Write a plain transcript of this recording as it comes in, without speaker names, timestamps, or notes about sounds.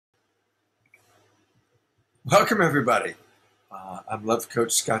Welcome, everybody. I'm Love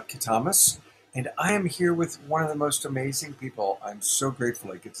Coach Scott Catamas, and I am here with one of the most amazing people. I'm so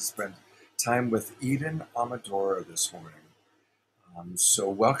grateful I get to spend time with Eden Amadora this morning. So,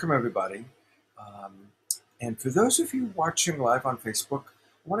 welcome, everybody. Um, and for those of you watching live on Facebook,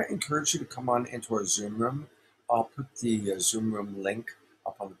 I want to encourage you to come on into our Zoom room. I'll put the Zoom room link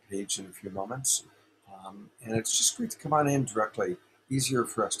up on the page in a few moments. And it's just great to come on in directly, easier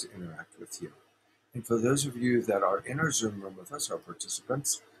for us to interact with you. And for those of you that are in our Zoom room with us, our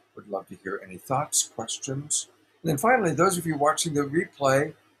participants, would love to hear any thoughts, questions. And then finally, those of you watching the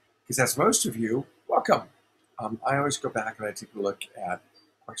replay, because that's most of you, welcome. I always go back and I take a look at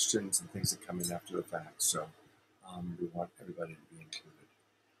questions and things that come in after the fact. So we want everybody to be included.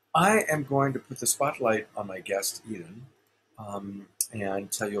 I am going to put the spotlight on my guest, Eden,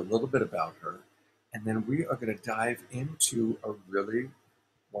 and tell you a little bit about her. And then we are going to dive into a really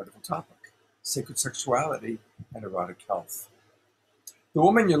wonderful topic: sacred sexuality and erotic health. The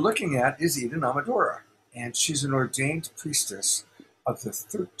woman you're looking at is Eden Amadora, and she's an ordained priestess of the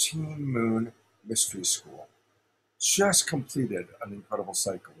 13 Moon Mystery School. Just completed an incredible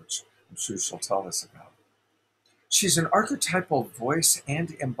cycle, which I'm sure she'll tell us about. She's an archetypal voice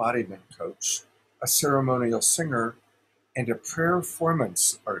and embodiment coach, a ceremonial singer, and a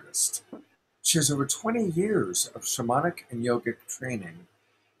prayer-formance artist. She has over 20 years of shamanic and yogic training,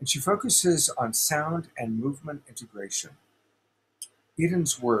 and she focuses on sound and movement integration.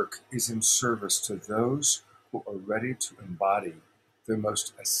 Eden's work is in service to those who are ready to embody their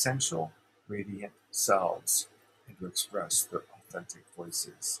most essential, radiant selves and to express their authentic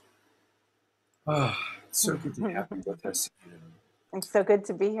voices. Ah, it's so good to have you with us, Eden. It's so good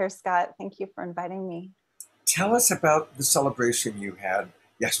to be here, Scott. Thank you for inviting me. Tell us about the celebration you had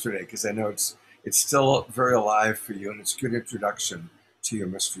yesterday, because I know it's still very alive for you, and it's a good introduction to your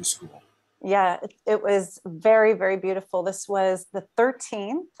mystery school. Yeah, it was very, very beautiful. This was the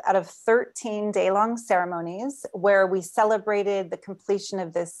 13th out of 13 day-long ceremonies where we celebrated the completion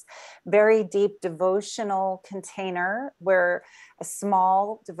of this very deep devotional container where a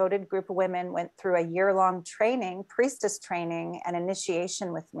small devoted group of women went through a year-long training, priestess training, and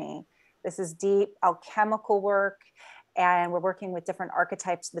initiation with me. This is deep alchemical work, and we're working with different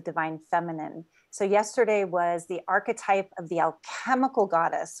archetypes of the divine feminine. So yesterday was the archetype of the alchemical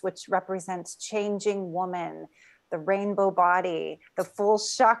goddess, which represents changing woman, the rainbow body, the full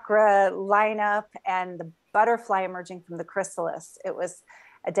chakra lineup, and the butterfly emerging from the chrysalis. It was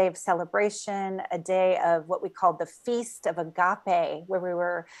a day of celebration, a day of what we called the Feast of Agape, where we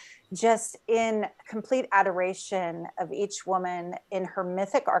were just in complete adoration of each woman in her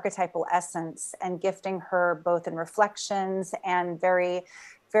mythic archetypal essence and gifting her both in reflections and very,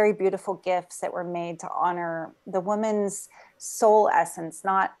 very beautiful gifts that were made to honor the woman's soul essence,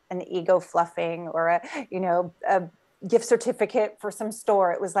 not an ego fluffing or a gift certificate for some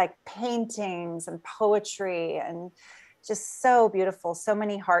store. It was like paintings and poetry and just so beautiful, so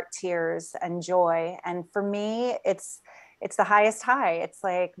many heart tears and joy. And for me, it's the highest high. It's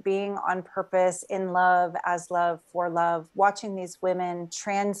like being on purpose, in love, as love, for love, watching these women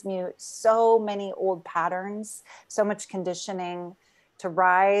transmute so many old patterns, so much conditioning to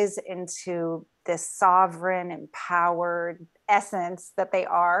rise into this sovereign, empowered essence that they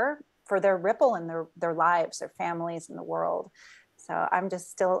are for their ripple in their lives, their families, and the world. So I'm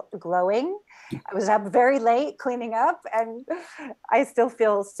just still glowing. I was up very late cleaning up, and I still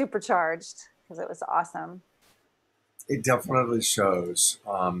feel supercharged because it was awesome. It definitely shows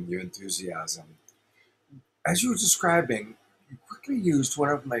your enthusiasm. As you were describing, you quickly used one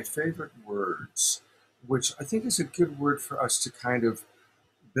of my favorite words, which I think is a good word for us to kind of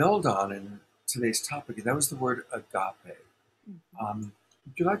build on in today's topic, and that was the word agape.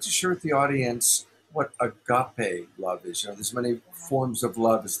 Would you like to share with the audience what agape love is? You know, there's many forms of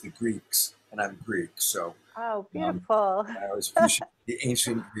love as the Greeks, and I'm Greek, so Oh, um, beautiful. I always appreciate the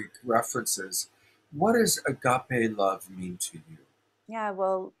ancient Greek references. What does agape love mean to you? Yeah,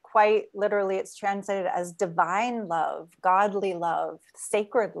 well, quite literally, it's translated as divine love, godly love,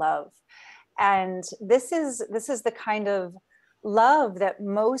 sacred love. And this is the kind of love that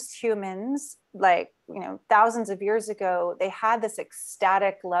most humans, like, thousands of years ago, they had this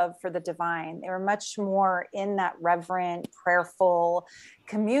ecstatic love for the divine. They were much more in that reverent, prayerful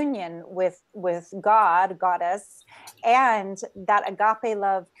communion with God, goddess, and that agape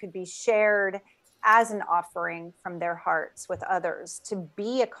love could be shared as an offering from their hearts with others, to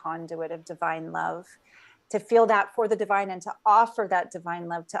be a conduit of divine love, to feel that for the divine and to offer that divine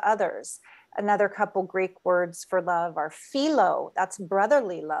love to others. Another couple Greek words for love are philo, that's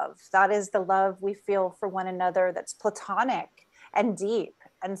brotherly love. That is the love we feel for one another that's platonic and deep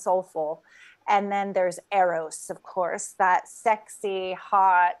and soulful. And then there's eros, of course, that sexy,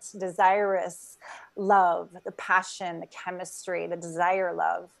 hot, desirous love, the passion, the chemistry, the desire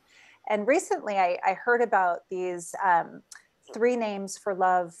love. And recently I heard about these three names for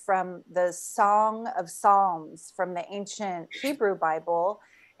love from the Song of Psalms from the ancient Hebrew Bible.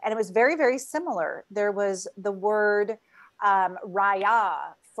 And it was very, very similar. There was the word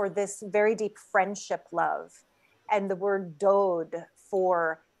raya for this very deep friendship love, and the word dod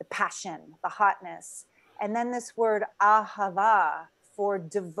for the passion, the hotness. And then this word ahava for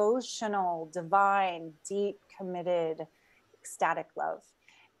devotional, divine, deep, committed, ecstatic love.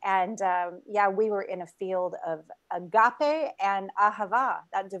 And yeah, we were in a field of agape and ahava,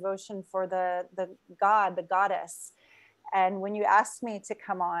 that devotion for the God, the goddess. And when you asked me to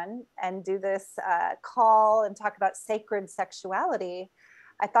come on and do this call and talk about sacred sexuality,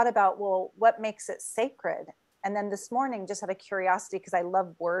 I thought about, well, what makes it sacred? And then this morning, just out of curiosity, because I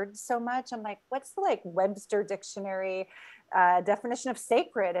love words so much, I'm like, what's the like Webster dictionary definition of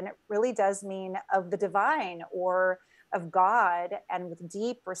sacred? And it really does mean of the divine or of God, and with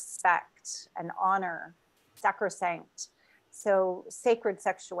deep respect and honor, sacrosanct. So sacred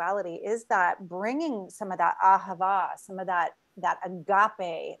sexuality is that bringing some of that ahava, some of that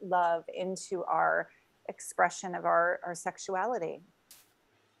agape love into our expression of our sexuality.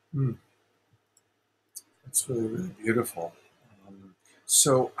 That's really, really beautiful.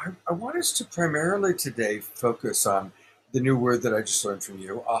 So I want us to primarily today focus on the new word that I just learned from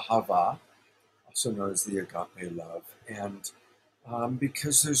you, ahava, also known as the agape love. And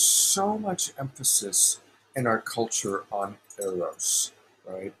because there's so much emphasis in our culture on eros,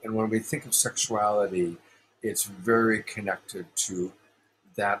 right? And when we think of sexuality, it's very connected to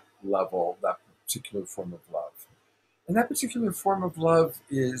that level, that particular form of love. And that particular form of love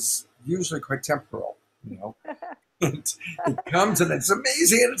is usually quite temporal, you know. It comes and it's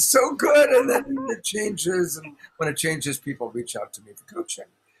amazing and it's so good, and then it changes. And when it changes, people reach out to me for coaching.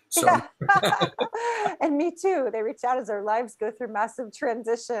 So, yeah. And me too. They reach out as our lives go through massive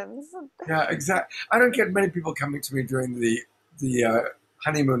transitions. yeah, exactly. I don't get many people coming to me during the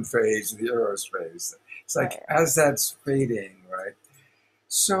honeymoon phase, the eros phase. It's like Right. as that's fading, right?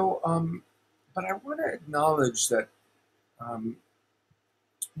 So, but I want to acknowledge that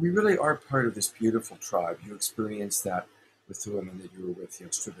we really are part of this beautiful tribe. You experienced that with the women that you were with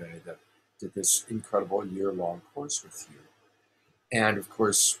yesterday that did this incredible year-long course with you. And of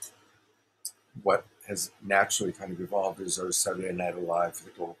course, what has naturally kind of evolved is our Saturday Night Alive for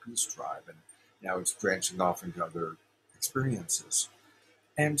the Global Peace Tribe. And now it's branching off into other experiences.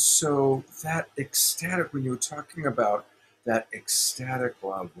 And so that ecstatic, when you were talking about that ecstatic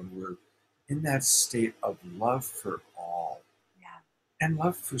love, when we're in that state of love for all, Yeah. and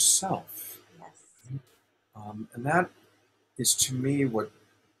love for self. Yes. And that is to me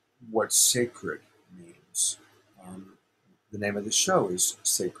what sacred means. The name of the show is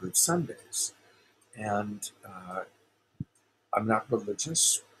Sacred Sundays. And I'm not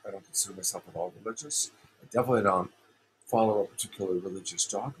religious. I don't consider myself at all religious. I definitely don't follow a particular religious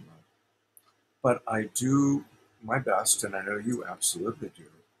dogma. But I do my best, and I know you absolutely do,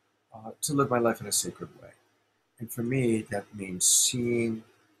 to live my life in a sacred way. And for me, that means seeing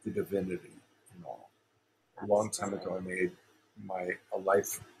the divinity in all. A long time ago, I made a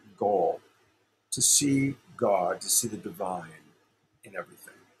life goal to see God, to see the divine in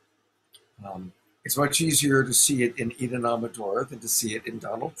everything. It's much easier to see it in Eden Amadora than to see it in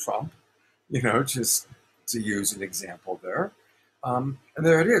Donald Trump, just to use an example there. And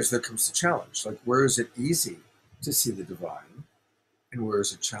there it is. There comes the challenge. Like, where is it easy to see the divine, and where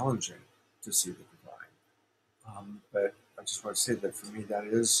is it challenging to see the divine? But I just want to say that for me, that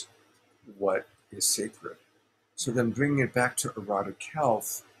is what is sacred. So then bringing it back to erotic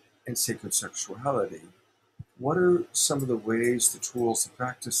health and sacred sexuality, what are some of the ways, the tools, the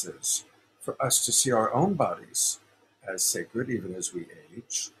practices for us to see our own bodies as sacred, even as we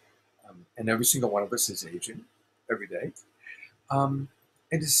age? And every single one of us is aging every day. And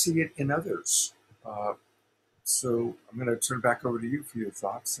to see it in others. So I'm going to turn back over to you for your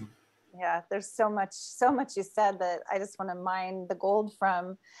thoughts. Yeah, there's so much you said that I just want to mine the gold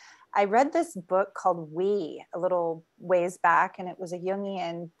from. I read this book called We a little ways back, and it was a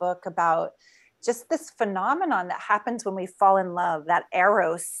Jungian book about just this phenomenon that happens when we fall in love, that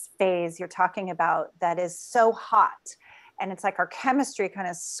eros phase you're talking about that is so hot. And it's like our chemistry kind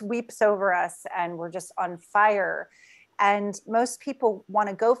of sweeps over us and we're just on fire. And most people want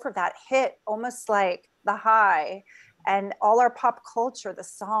to go for that hit, almost like the high. And all our pop culture, the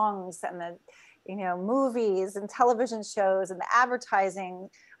songs and the movies and television shows and the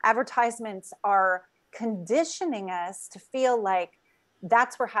advertisements are conditioning us to feel like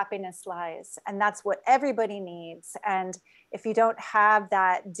that's where happiness lies. And that's what everybody needs. And if you don't have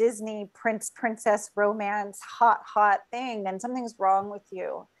that Disney princess romance, hot thing, then something's wrong with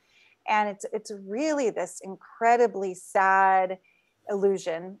you. And it's really this incredibly sad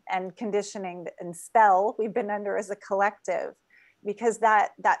illusion and conditioning and spell we've been under as a collective, because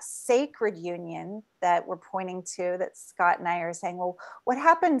that sacred union that we're pointing to, that Scott and I are saying, well, what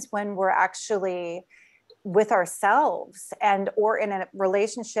happens when we're actually with ourselves and or in a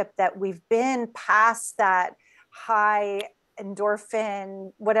relationship that we've been past that high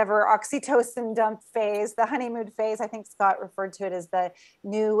endorphin, whatever, oxytocin dump phase, the honeymoon phase. I think Scott referred to it as the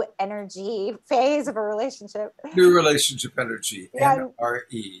new energy phase of a relationship. New relationship energy, Yeah,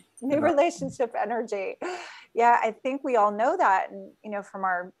 NRE. new relationship energy. Yeah, I think we all know that. And, you know, from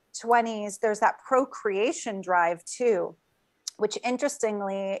our 20s, there's that procreation drive too, which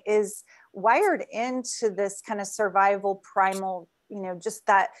interestingly is wired into this kind of survival primal, you know, just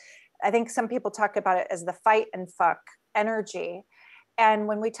that. I think some people talk about it as the fight and fuck energy. And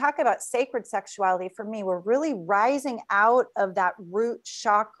when we talk about sacred sexuality, for me, we're really rising out of that root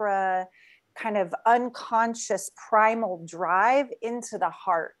chakra kind of unconscious primal drive into the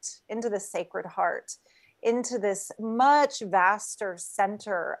heart, into the sacred heart, into this much vaster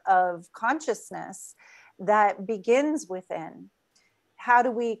center of consciousness that begins within. How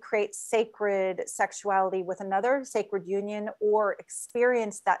do we create sacred sexuality with another sacred union, or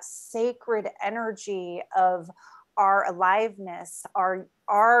experience that sacred energy of our aliveness, our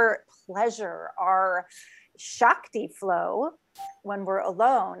pleasure, our Shakti flow when we're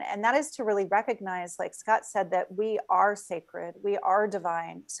alone? And that is to really recognize, like Scott said, that we are sacred, we are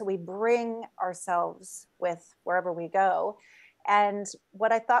divine. So we bring ourselves with wherever we go. And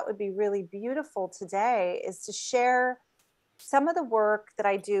what I thought would be really beautiful today is to share some of the work that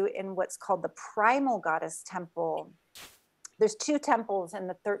I do in what's called the Primal Goddess Temple. There's 2 temples in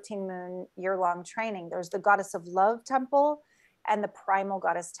the 13 moon year-long training. There's the Goddess of Love Temple and the Primal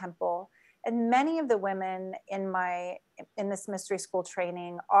Goddess Temple. And many of the women in this mystery school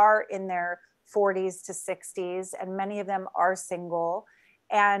training are in their 40s to 60s, and many of them are single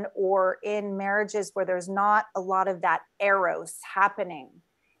and or in marriages where there's not a lot of that eros happening.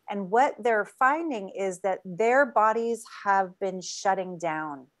 And what they're finding is that their bodies have been shutting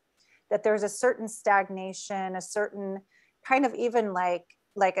down, that there's a certain stagnation, a certain kind of even like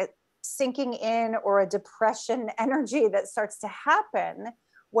a sinking in or a depression energy that starts to happen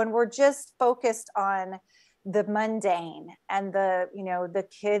when we're just focused on the mundane and the, you know, the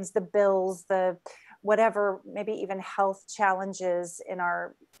kids, the bills, the whatever, maybe even health challenges in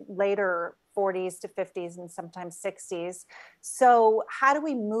our later 40s to 50s and sometimes 60s. So how do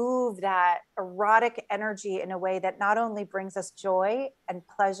we move that erotic energy in a way that not only brings us joy and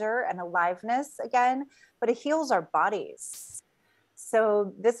pleasure and aliveness again, but it heals our bodies?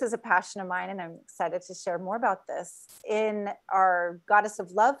 So this is a passion of mine, and I'm excited to share more about this. In our Goddess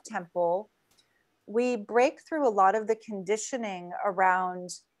of Love Temple, we break through a lot of the conditioning around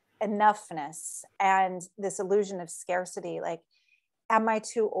enoughness and this illusion of scarcity. Like, am I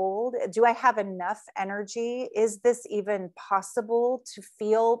too old? Do I have enough energy? Is this even possible to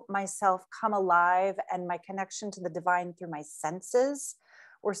feel myself come alive and my connection to the divine through my senses?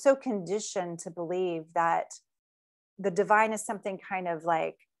 We're so conditioned to believe that the divine is something kind of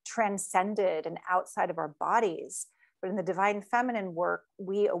like transcended and outside of our bodies. But in the divine feminine work,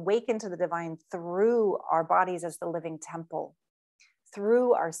 we awaken to the divine through our bodies as the living temple,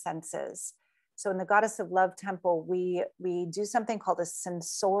 through our senses. So in the Goddess of Love Temple, we do something called a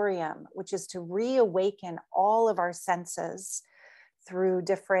sensorium, which is to reawaken all of our senses through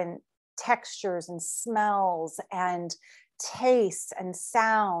different textures and smells and tastes and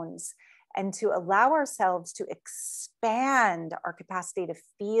sounds, and to allow ourselves to expand our capacity to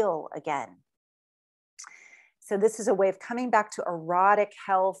feel again. So this is a way of coming back to erotic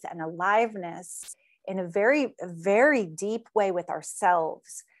health and aliveness in a very, very deep way with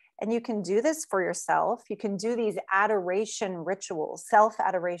ourselves. And you can do this for yourself. You can do these adoration rituals,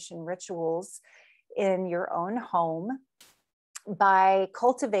 self-adoration rituals in your own home by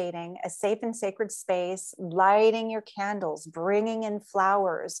cultivating a safe and sacred space, lighting your candles, bringing in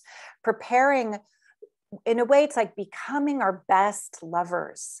flowers, preparing. In a way, it's like becoming our best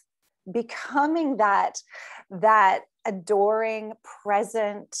lovers, becoming that adoring,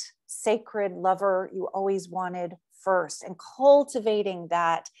 present, sacred lover you always wanted first, and cultivating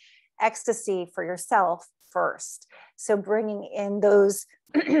that ecstasy for yourself first. So bringing in those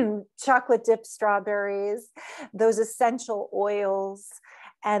chocolate dipped strawberries, those essential oils,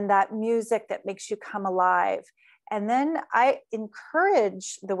 and that music that makes you come alive. And then I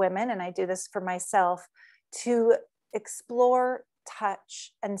encourage the women, and I do this for myself, to explore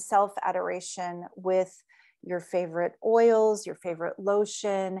touch and self-adoration with your favorite oils, your favorite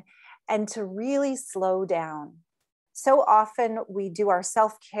lotion, and to really slow down. So often we do our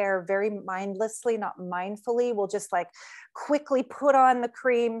self-care very mindlessly, not mindfully. We'll just like quickly put on the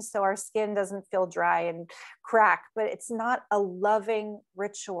cream so our skin doesn't feel dry and crack, but it's not a loving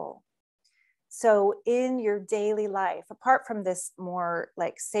ritual. So in your daily life, apart from this more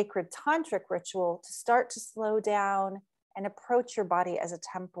like sacred tantric ritual, to start to slow down and approach your body as a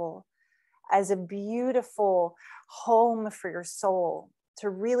temple, as a beautiful home for your soul, to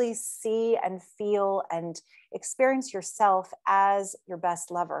really see and feel and experience yourself as your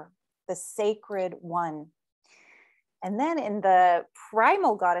best lover, the sacred one. And then in the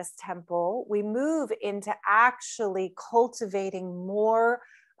primal goddess temple, we move into actually cultivating more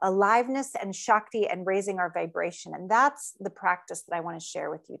aliveness and Shakti and raising our vibration. And that's the practice that I want to share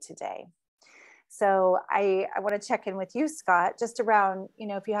with you today. So I want to check in with you, Scott, just around,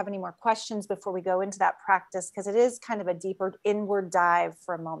 if you have any more questions before we go into that practice, because it is kind of a deeper inward dive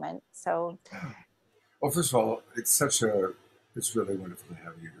for a moment. So, well, first of all, it's really wonderful to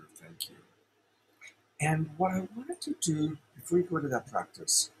have you here. Thank you. And what I wanted to do before we go into that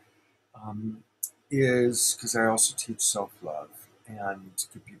practice is, because I also teach self-love and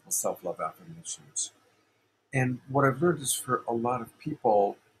give people self-love affirmations. And what I've learned is for a lot of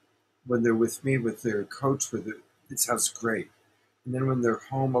people, when they're with me, with their coach, it sounds great. And then when they're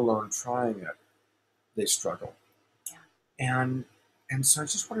home alone trying it, they struggle. Yeah. And so I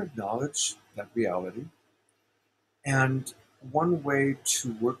just want to acknowledge that reality. And one way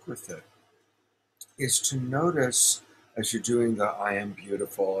to work with it is to notice, as you're doing the I am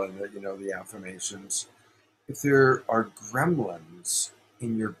beautiful and the affirmations, if there are gremlins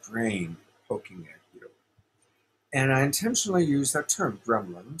in your brain poking at you. And I intentionally use that term,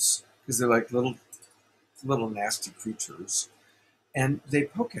 gremlins, because they're like little nasty creatures, and they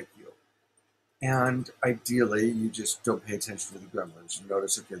poke at you. And ideally, you just don't pay attention to the gremlins. You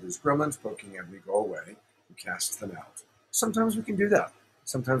notice, okay, there's gremlins poking at me, go away, and cast them out. Sometimes we can do that.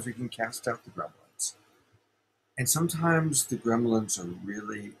 Sometimes we can cast out the gremlins. And sometimes the gremlins are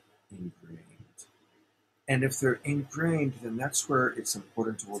really ingrained. And if they're ingrained, then that's where it's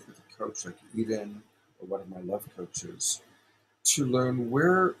important to work with a coach like Eden or one of my love coaches to learn,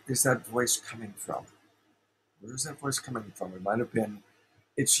 where is that voice coming from? Where is that voice coming from? It might have been,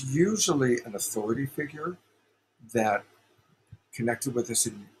 it's usually an authority figure that connected with us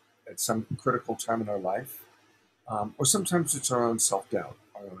at some critical time in our life. Or sometimes it's our own self-doubt,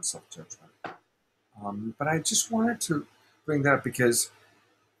 our own self-judgment. But I just wanted to bring that up because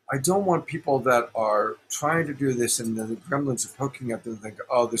I don't want people that are trying to do this and then the gremlins are poking at them and think,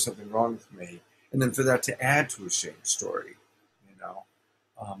 oh, there's something wrong with me. And then for that to add to a shame story,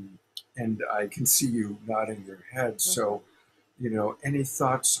 and I can see you nodding your head. So, any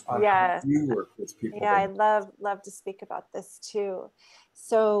thoughts on how you work with people? Yeah, I love to speak about this too.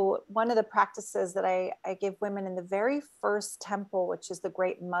 So one of the practices that I give women in the very first temple, which is the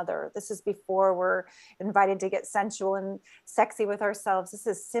Great Mother, this is before we're invited to get sensual and sexy with ourselves. This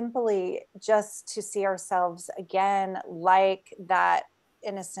is simply just to see ourselves again like that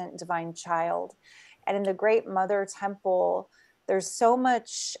innocent divine child. And in the Great Mother temple, there's so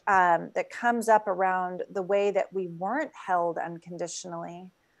much that comes up around the way that we weren't held unconditionally.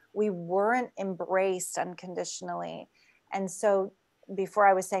 We weren't embraced unconditionally. And so before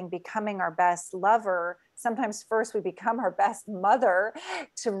I was saying becoming our best lover, sometimes first we become our best mother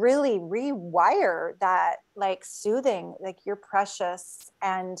to really rewire that, like soothing, like you're precious.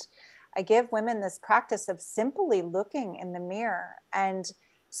 And I give women this practice of simply looking in the mirror and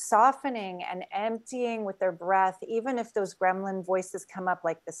softening and emptying with their breath, even if those gremlin voices come up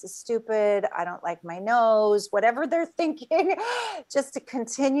like, this is stupid, I don't like my nose, whatever they're thinking, just to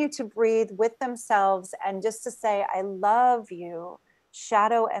continue to breathe with themselves and just to say, I love you,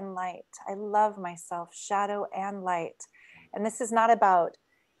 shadow and light. I love myself, shadow and light. And this is not about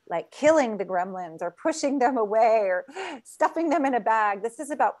like killing the gremlins or pushing them away or stuffing them in a bag. This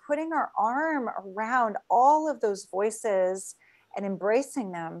is about putting our arm around all of those voices and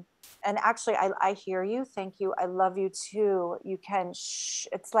embracing them. And actually, I hear you. Thank you. I love you too. You can,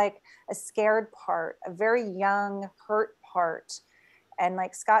 it's like a scared part, a very young, hurt part. And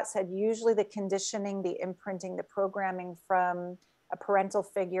like Scott said, usually the conditioning, the imprinting, the programming from a parental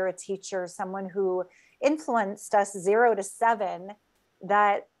figure, a teacher, someone who influenced us 0 to 7,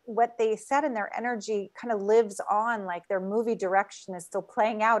 that what they said in their energy kind of lives on, like their movie direction is still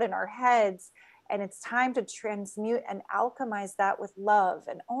playing out in our heads. And it's time to transmute and alchemize that with love.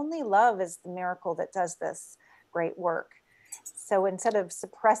 And only love is the miracle that does this great work. So instead of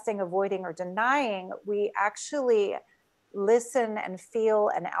suppressing, avoiding, or denying, we actually listen and feel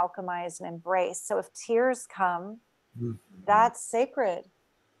and alchemize and embrace. So if tears come, that's sacred.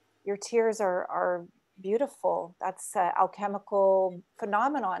 Your tears are beautiful. That's an alchemical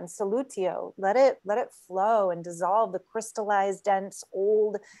phenomenon, solutio. Let it flow and dissolve the crystallized, dense,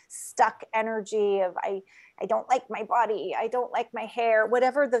 old, stuck energy of I don't like my body, I don't like my hair,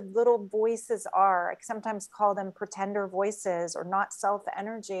 whatever the little voices are. I sometimes call them pretender voices or not self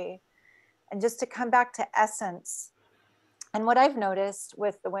energy. And just to come back to essence. And what I've noticed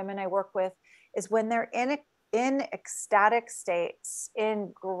with the women I work with is when they're in ecstatic states,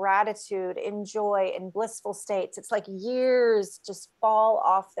 in gratitude, in joy, in blissful states, it's like years just fall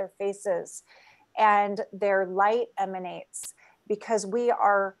off their faces and their light emanates, because we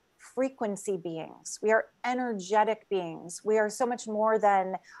are frequency beings. We are energetic beings. We are so much more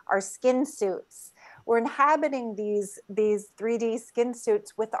than our skin suits. We're inhabiting these 3D skin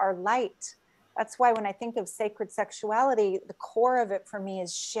suits with our light. That's why when I think of sacred sexuality, the core of it for me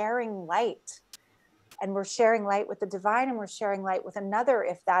is sharing light. And we're sharing light with the divine, and we're sharing light with another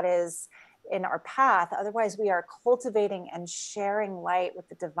if that is in our path. Otherwise, we are cultivating and sharing light with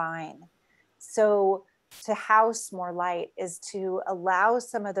the divine. So to house more light is to allow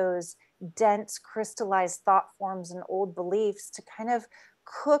some of those dense, crystallized thought forms and old beliefs to kind of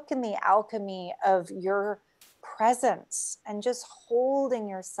cook in the alchemy of your presence and just holding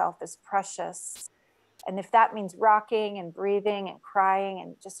yourself as precious. And if that means rocking and breathing and crying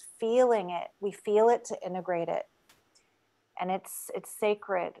and just feeling it, we feel it to integrate it. And it's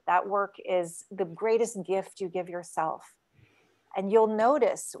sacred. That work is the greatest gift you give yourself. And you'll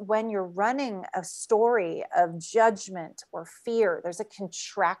notice when you're running a story of judgment or fear, there's a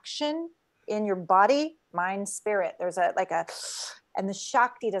contraction in your body, mind, spirit. There's and the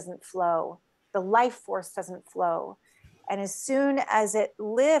Shakti doesn't flow. The life force doesn't flow. And as soon as it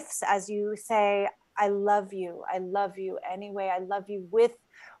lifts, as you say, I love you anyway, I love you with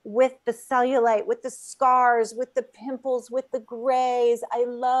the cellulite, with the scars, with the pimples, with the grays. I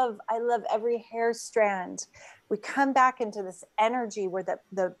love every hair strand. We come back into this energy where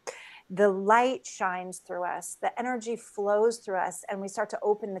the light shines through us, the energy flows through us, and we start to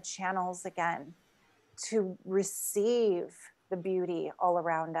open the channels again to receive the beauty all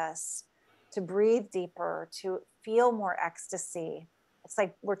around us, to breathe deeper, to feel more ecstasy. It's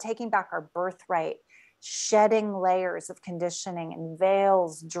like we're taking back our birthright, shedding layers of conditioning and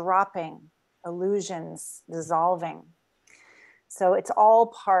veils dropping, illusions dissolving. So it's all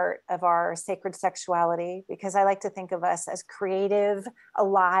part of our sacred sexuality, because I like to think of us as creative,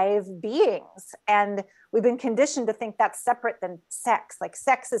 alive beings. And we've been conditioned to think that's separate than sex. Like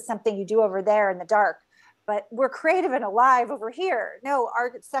sex is something you do over there in the dark, but we're creative and alive over here. No,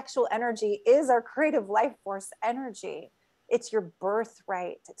 our sexual energy is our creative life force energy. It's your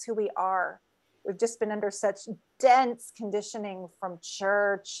birthright. It's who we are. We've just been under such dense conditioning from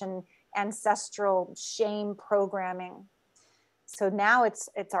church and ancestral shame programming. So now it's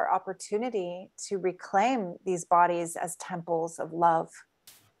our opportunity to reclaim these bodies as temples of love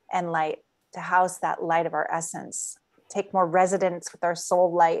and light, to house that light of our essence, take more residence with our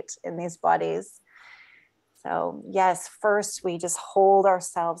soul light in these bodies. So yes, first we just hold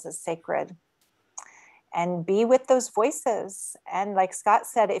ourselves as sacred and be with those voices. And like Scott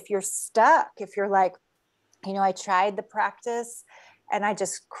said, if you're stuck, if you're like, I tried the practice and I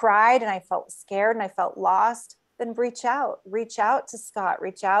just cried and I felt scared and I felt lost, then reach out to Scott,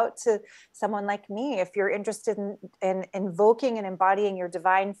 reach out to someone like me. If you're interested in invoking and embodying your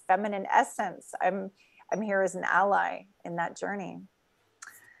divine feminine essence, I'm here as an ally in that journey.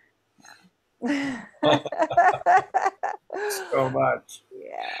 Yeah. So much.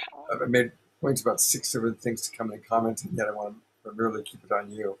 Yeah. I made points about 6 different things to come and comment, and yet I want to really keep it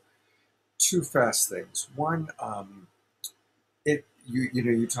on you. 2 fast things. One,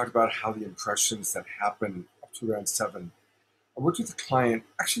 you talked about how the impressions that happen up to around 7. I worked with a client,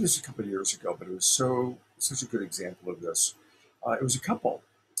 actually this was a couple of years ago, but it was such a good example of this. It was a couple,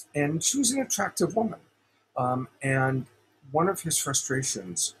 and she was an attractive woman. And one of his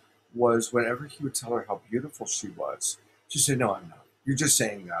frustrations was whenever he would tell her how beautiful she was, she said, "No, I'm not. You're just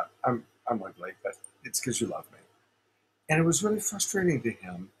saying that. I'm ugly, but it's because you love me." And it was really frustrating to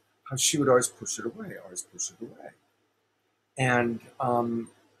him how she would always push it away. And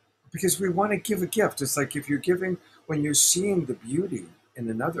because we want to give a gift. It's like if you're giving, when you're seeing the beauty in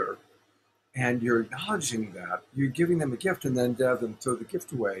another and you're acknowledging that, you're giving them a gift, and then to have them throw the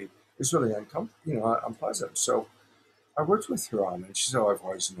gift away is really unpleasant. So I worked with her on it, and she said, "Oh, I've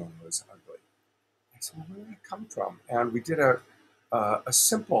always known I was ugly." I said, "Well, where did it come from?" And we did a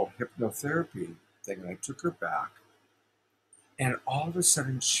simple hypnotherapy thing, and I took her back, and all of a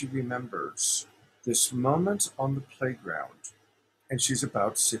sudden she remembers this moment on the playground, and she's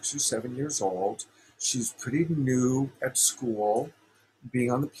about 6 or 7 years old. She's pretty new at school.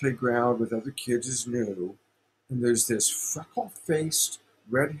 Being on the playground with other kids is new. And there's this freckle-faced,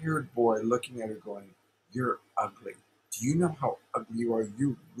 red-haired boy looking at her going, "You're ugly. Do you know how ugly you are?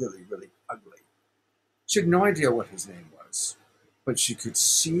 You're really, really ugly." She had no idea what his name was, but she could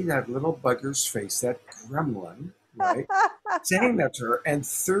see that little bugger's face, that gremlin, right, saying that to her. And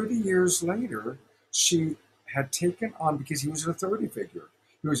 30 years later, she had taken on, because he was an authority figure.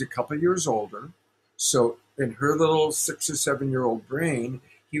 He was a couple of years older. So in her little 6 or 7 year old brain,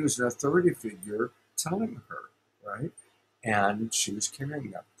 he was an authority figure telling her, right? And she was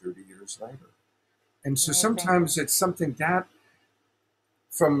carrying that 30 years later. And so Amazing. sometimes it's something that,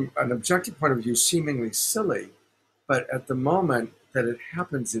 from an objective point of view, seemingly silly, but at the moment that it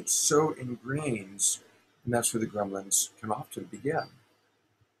happens, it so ingrains, and that's where the gremlins can often begin.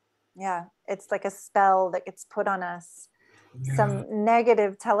 Yeah, it's like a spell that gets put on us, Yeah, some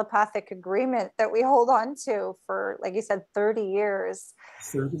negative telepathic agreement that we hold on to for, like you said, 30 years.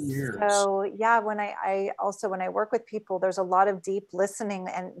 30 years. So yeah, when I also, when I work with people, there's a lot of deep listening,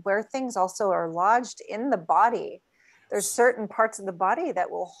 and where things also are lodged in the body. There's certain parts of the body that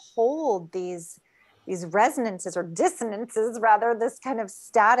will hold these resonances or dissonances, rather, this kind of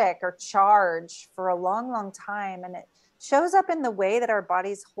static or charge for a long, long time. And it shows up in the way that our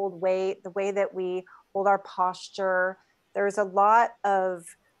bodies hold weight, the way that we hold our posture. There's a lot of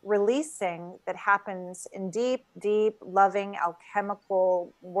releasing that happens in deep, deep, loving,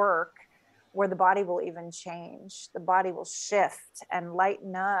 alchemical work, where the body will even change. The body will shift and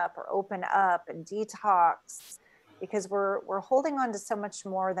lighten up or open up and detox, because we're holding on to so much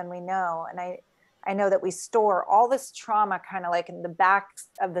more than we know. And I know that we store all this trauma kind of like in the back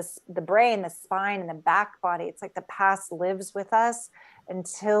of the brain, the spine, and the back body. It's like the past lives with us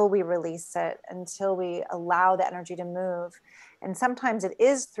until we release it, until we allow the energy to move. And sometimes it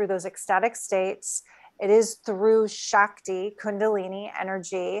is through those ecstatic states, it is through Shakti, Kundalini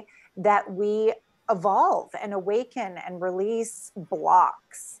energy, that we evolve and awaken and release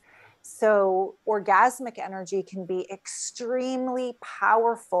blocks. So, orgasmic energy can be extremely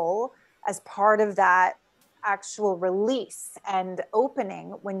powerful as part of that actual release and opening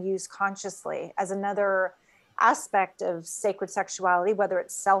when used consciously, as another aspect of sacred sexuality, whether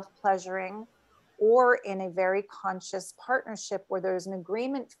it's self-pleasuring or in a very conscious partnership where there's an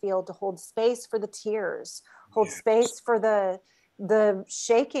agreement field to hold space for the tears, hold Yes. space for the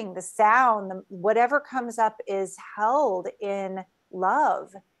shaking, the sound, whatever comes up is held in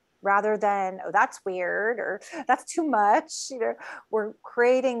love, rather than, oh, that's weird, or that's too much. We're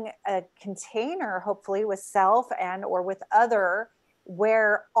creating a container, hopefully with self and or with other,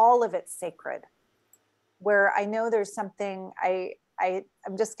 where all of it's sacred. Where I know there's something,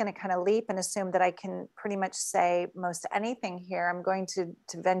 I'm just going to kind of leap and assume that I can pretty much say most anything here. I'm going to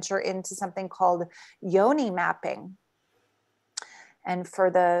venture into something called yoni mapping. And for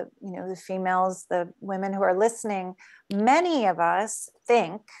the females, the women who are listening, many of us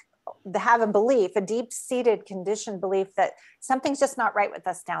have a belief, a deep-seated conditioned belief, that something's just not right with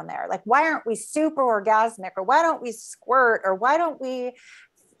us down there. Like, why aren't we super orgasmic, or why don't we squirt, or why don't we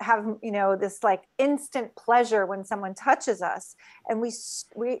have this like instant pleasure when someone touches us? And we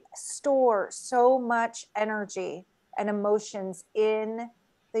store so much energy and emotions in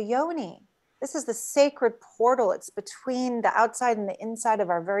the yoni. This is the sacred portal. It's between the outside and the inside of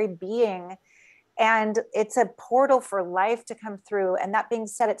our very being, and it's a portal for life to come through. And that being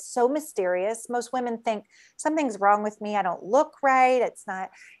said, it's so mysterious. Most women think something's wrong with me, I don't look right, it's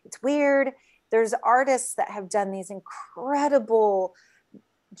weird. There's artists that have done these incredible,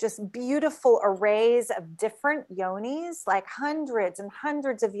 just beautiful arrays of different yonis, like hundreds and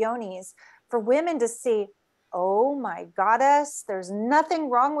hundreds of yonis, for women to see, oh my goddess, there's nothing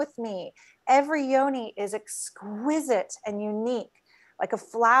wrong with me. Every yoni is exquisite and unique, like a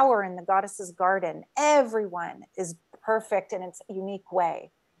flower in the goddess's garden. Everyone is perfect in its unique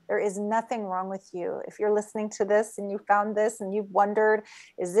way. There is nothing wrong with you. If you're listening to this and you found this and you've wondered,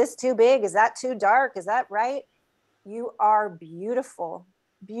 is this too big? Is that too dark? Is that right? You are beautiful,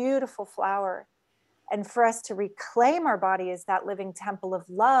 beautiful flower. And for us to reclaim our body as that living temple of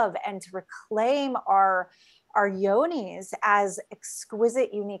love, and to reclaim our yonis as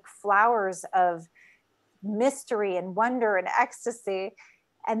exquisite, unique flowers of mystery and wonder and ecstasy.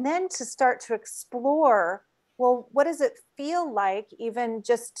 And then to start to explore, well, what does it feel like even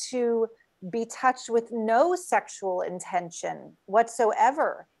just to be touched with no sexual intention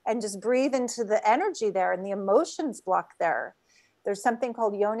whatsoever, and just breathe into the energy there and the emotions block there? There's something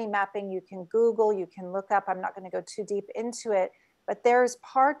called yoni mapping. You can Google, you can look up. I'm not going to go too deep into it, but there's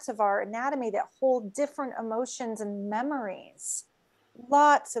parts of our anatomy that hold different emotions and memories,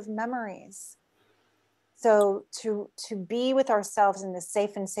 lots of memories. So to be with ourselves in this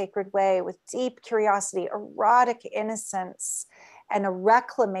safe and sacred way with deep curiosity, erotic innocence, and a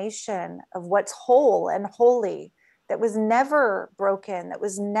reclamation of what's whole and holy, that was never broken, that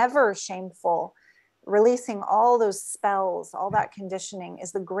was never shameful, releasing all those spells, all that conditioning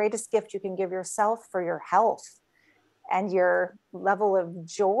is the greatest gift you can give yourself for your health and your level of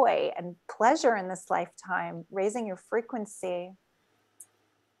joy and pleasure in this lifetime, raising your frequency.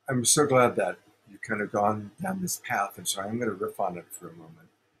 I'm so glad that you've kind of gone down this path, and so I'm going to riff on it for a moment.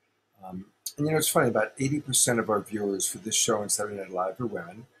 And it's funny, about 80% of our viewers for this show on Saturday Night Live are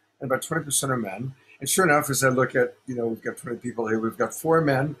women, and about 20% are men. And sure enough, as I look at, we've got 20 people here, we've got 4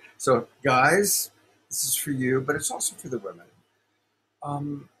 men. So guys, this is for you, but it's also for the women.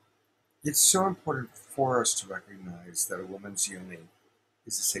 It's so important for us to recognize that a woman's yoni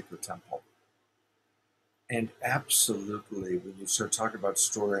is a sacred temple. And absolutely, when you start talking about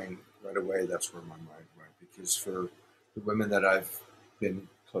storing right away, that's where my mind went. Because for the women that I've been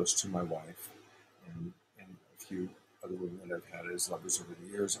close to, my wife, and a few other women that I've had as lovers over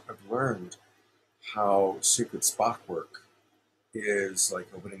the years, I've learned how secret Spock work is like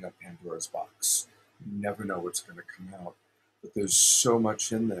opening up Pandora's box. You never know what's going to come out. But there's so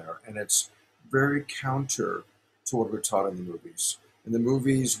much in there. And it's very counter to what we're taught in the movies. In the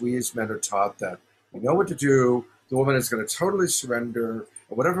movies, we as men are taught that we know what to do. The woman is going to totally surrender.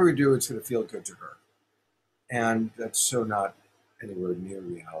 And whatever we do, it's going to feel good to her. And that's so not anywhere near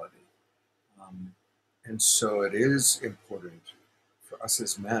reality. And so it is important for us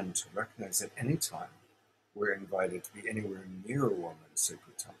as men to recognize that anytime we're invited to be anywhere near a woman's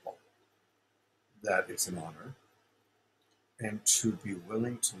sacred temple, that it's an honor, and to be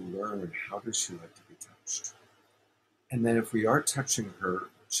willing to learn how does she like to be touched. And then if we are touching her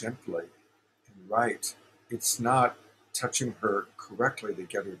gently and right, it's not touching her correctly to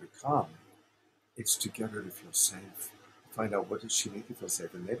get her to come. It's to get her to feel safe, find out what does she need to feel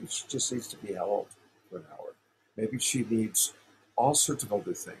safe. And maybe she just needs to be held for an hour. Maybe she needs all sorts of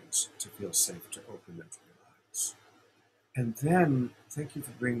other things to feel safe, to open and to relax. And then, thank you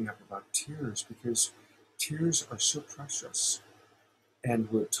for bringing up about tears, because tears are so precious. And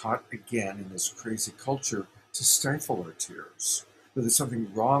we're taught again in this crazy culture to stifle our tears. That there's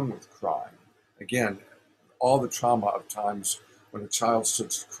something wrong with crying. Again, all the trauma of times when a child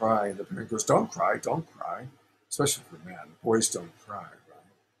starts to cry and the parent goes, don't cry, especially for men. Boys don't cry,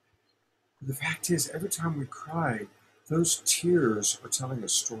 right? But the fact is, every time we cry, those tears are telling a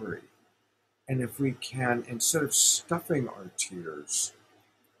story. And if we can, instead of stuffing our tears,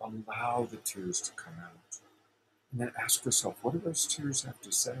 allow the tears to come out. And then ask yourself, what do those tears have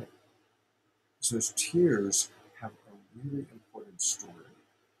to say? Because those tears have a really important story.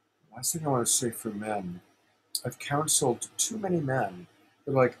 The last thing I want to say for men, I've counseled too many men.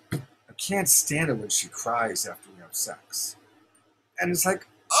 They're like, I can't stand it when she cries after we have sex. And it's like,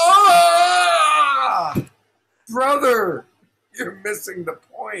 brother, you're missing the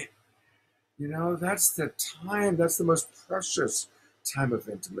point. That's the time, that's the most precious time of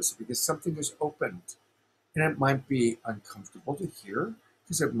intimacy, because something is opened. And it might be uncomfortable to hear,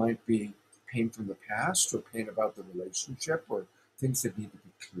 because it might be pain from the past or pain about the relationship or things that need to be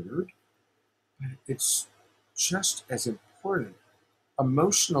cleared. But it's just as important.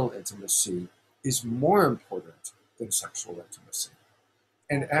 Emotional intimacy is more important than sexual intimacy.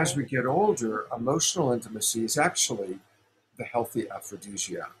 And as we get older, emotional intimacy is actually the healthy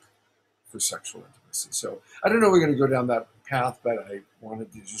aphrodisiac for sexual intimacy. So I don't know if we're going to go down that path, but I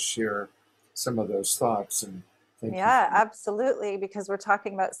wanted to just share some of those thoughts. And yeah, absolutely, because we're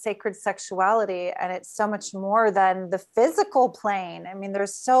talking about sacred sexuality, and it's so much more than the physical plane. I mean,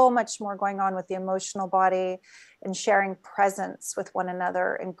 there's so much more going on with the emotional body and sharing presence with one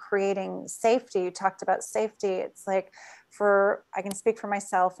another and creating safety. You talked about safety. It's like, I can speak for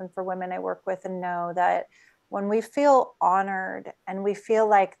myself and for women I work with and know that when we feel honored and we feel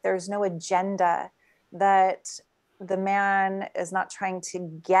like there's no agenda, that the man is not trying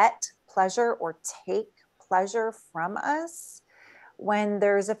to get pleasure or take pleasure from us, when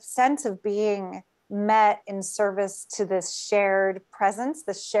there's a sense of being met in service to this shared presence,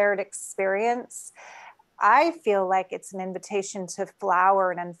 this shared experience, I feel like it's an invitation to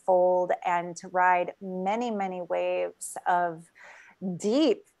flower and unfold and to ride many, many waves of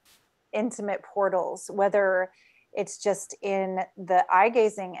deep, intimate portals, whether it's just in the eye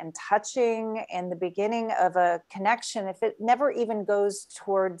gazing and touching and the beginning of a connection. If it never even goes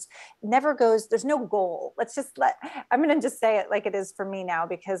towards, there's no goal. I'm going to just say it like it is for me now,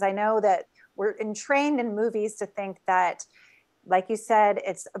 because I know that we're trained in movies to think that Like you said,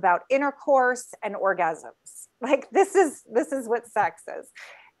 it's about intercourse and orgasms. Like this is what sex is.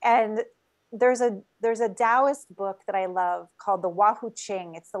 And there's a Taoist book that I love called the Wahu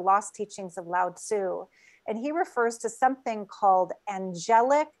Ching. It's the Lost Teachings of Lao Tzu. And he refers to something called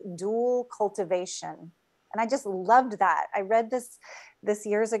angelic dual cultivation. And I just loved that. I read this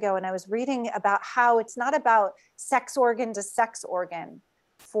years ago, and I was reading about how it's not about sex organ to sex organ.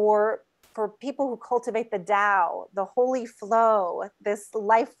 For people who cultivate the Tao, the holy flow, this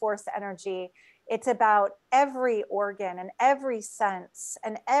life force energy, it's about every organ and every sense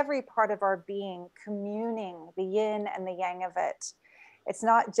and every part of our being communing the yin and the yang of it. It's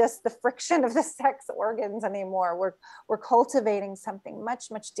not just the friction of the sex organs anymore. We're cultivating something much,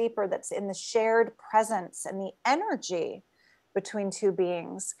 much deeper that's in the shared presence and the energy between two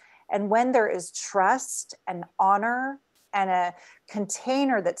beings. And when there is trust and honor and a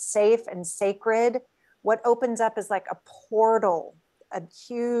container that's safe and sacred, what opens up is like a portal, a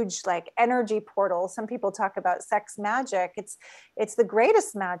huge like energy portal. Some people talk about sex magic. It's the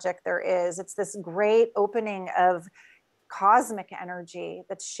greatest magic there is. It's this great opening of cosmic energy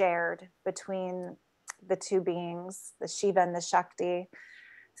that's shared between the two beings, the Shiva and the Shakti.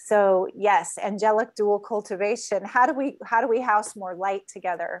 So yes, angelic dual cultivation. How do we house more light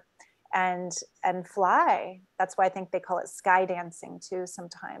together and fly? That's why I think they call it sky dancing too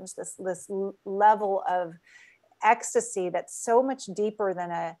sometimes, this level of ecstasy that's so much deeper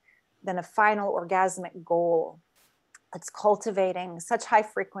than a final orgasmic goal. It's cultivating such high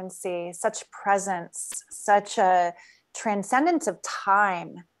frequency, such presence, such a transcendence of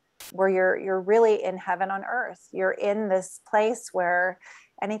time, where you're really in heaven on earth. You're in this place where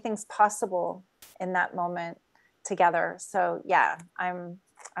anything's possible in that moment together. So yeah, I'm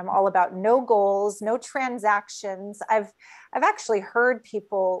all about no goals, no transactions. I've actually heard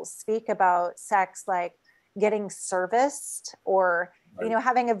people speak about sex like getting serviced, or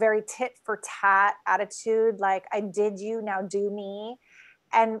having a very tit for tat attitude, like I did you, now do me.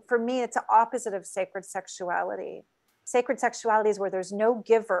 And for me, it's the opposite of sacred sexuality. Sacred sexuality is where there's no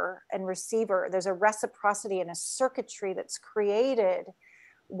giver and receiver. There's a reciprocity and a circuitry that's created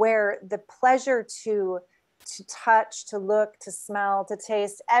where the pleasure to touch, to look, to smell, to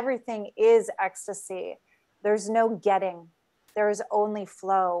taste, everything is ecstasy. There's no getting. There is only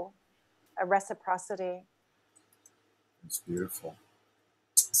flow, a reciprocity. It's beautiful.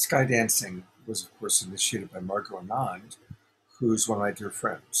 Sky dancing was, of course, initiated by Margot Anand, who's one of my dear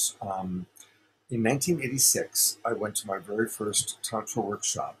friends. In 1986, I went to my very first Tantra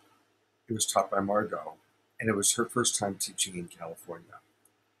workshop. It was taught by Margot, and it was her first time teaching in California.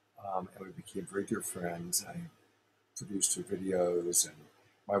 And we became very dear friends. I produced her videos, and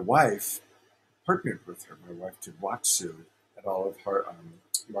my wife partnered with her. My wife did Watsu at all of her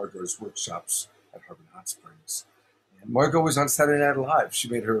Margot's workshops at Harbin Hot Springs. And Margot was on Saturday Night Live. She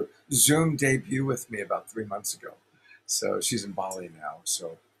made her Zoom debut with me about 3 months ago. So she's in Bali now.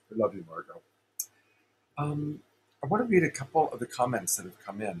 So I love you, Margot. I want to read a couple of the comments that have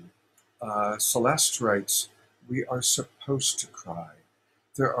come in. Celeste writes, "We are supposed to cry.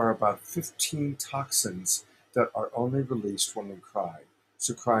 There are about 15 toxins that are only released when we cry.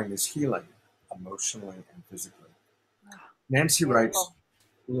 So crying is healing, emotionally and physically." Nancy writes,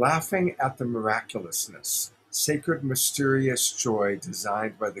 "Laughing at the miraculousness, sacred, mysterious joy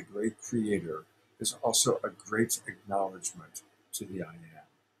designed by the great creator is also a great acknowledgement to the I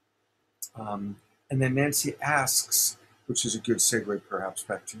am." And then Nancy asks, which is a good segue perhaps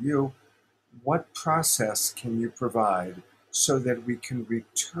back to you, what process can you provide so that we can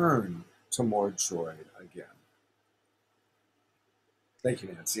return to more joy again? Thank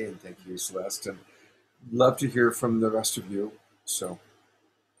you, Nancy, and thank you, Celeste. And love to hear from the rest of you. So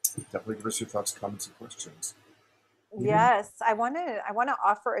definitely give us your thoughts, comments, and questions. Yes, I want to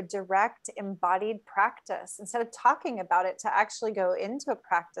offer a direct embodied practice instead of talking about it, to actually go into a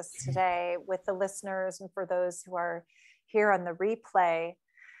practice today with the listeners and for those who are here on the replay.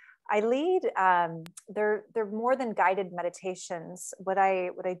 I lead they're more than guided meditations. What I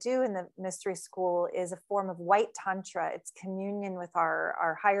do in the mystery school is a form of white tantra. It's communion with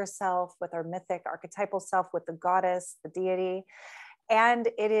our higher self, with our mythic archetypal self, with the goddess, the deity, and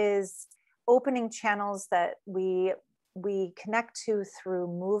it is opening channels that we connect to through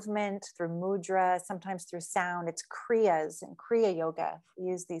movement, through mudra, sometimes through sound. It's kriyas and kriya yoga. We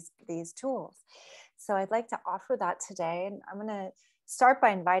use these tools. So I'd like to offer that today. And I'm going to start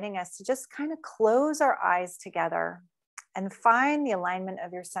by inviting us to just kind of close our eyes together and find the alignment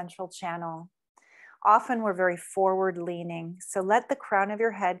of your central channel. Often we're very forward leaning. So let the crown of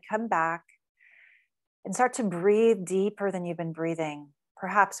your head come back and start to breathe deeper than you've been breathing.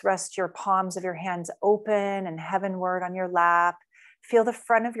 Perhaps rest your palms of your hands open and heavenward on your lap. Feel the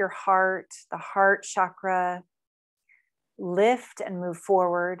front of your heart, the heart chakra, lift and move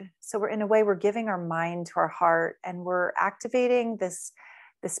forward. So we're, in a way, we're giving our mind to our heart, and we're activating this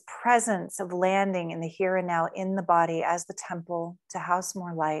presence of landing in the here and now in the body as the temple to house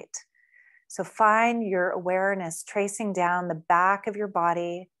more light. So find your awareness tracing down the back of your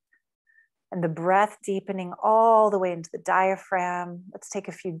body and the breath deepening all the way into the diaphragm. Let's take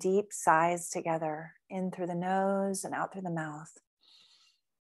a few deep sighs together, in through the nose and out through the mouth.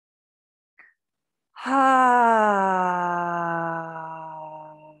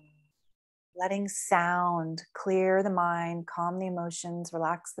 Letting sound clear the mind, calm the emotions,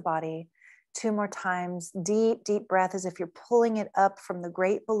 relax the body. 2 more times. Deep, deep breath as if you're pulling it up from the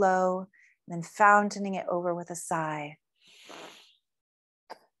great below, and then fountaining it over with a sigh.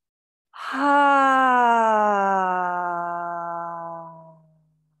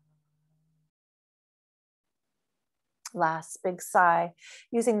 Last big sigh,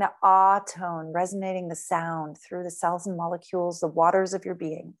 using the ah tone, resonating the sound through the cells and molecules, the waters of your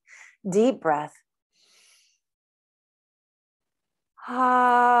being. Deep breath.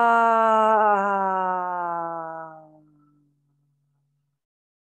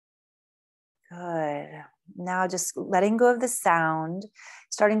 Good. Now just letting go of the sound,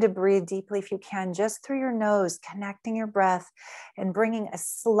 starting to breathe deeply if you can, just through your nose, connecting your breath and bringing a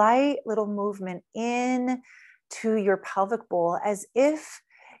slight little movement in to your pelvic bowl, as if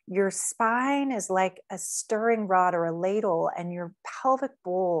your spine is like a stirring rod or a ladle, and your pelvic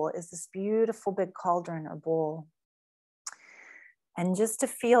bowl is this beautiful big cauldron or bowl. And just to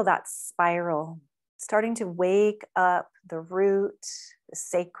feel that spiral, starting to wake up the root, the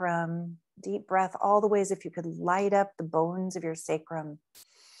sacrum. Deep breath all the way as if you could light up the bones of your sacrum.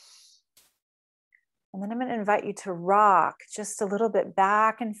 And then I'm going to invite you to rock just a little bit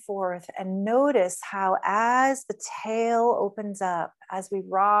back and forth, and notice how as the tail opens up, as we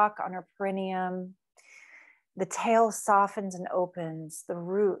rock on our perineum, the tail softens and opens. The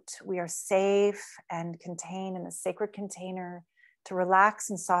root, we are safe and contained in the sacred container to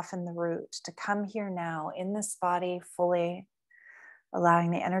relax and soften the root, to come here now in this body fully,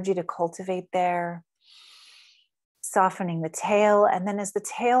 allowing the energy to cultivate there, softening the tail. And then as the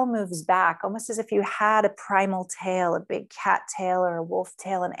tail moves back, almost as if you had a primal tail, a big cat tail or a wolf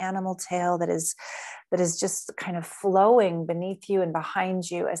tail, an animal tail that is just kind of flowing beneath you and behind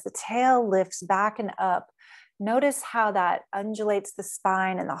you. As the tail lifts back and up, notice how that undulates the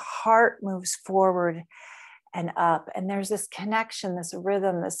spine and the heart moves forward and up. And there's this connection, this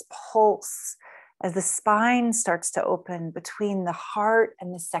rhythm, this pulse, as the spine starts to open between the heart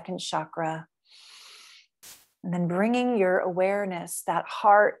and the second chakra. And then bringing your awareness, that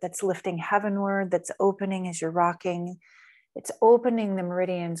heart that's lifting heavenward, that's opening as you're rocking. It's opening the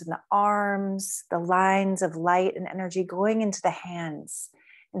meridians in the arms, the lines of light and energy going into the hands,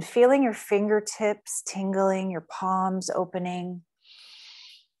 and feeling your fingertips tingling, your palms opening.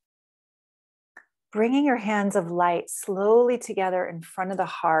 Bringing your hands of light slowly together in front of the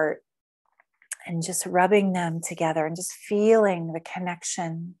heart, and just rubbing them together and just feeling the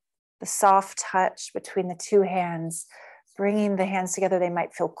connection, the soft touch between the two hands, bringing the hands together. They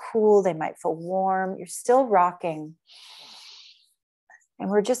might feel cool, they might feel warm. You're still rocking.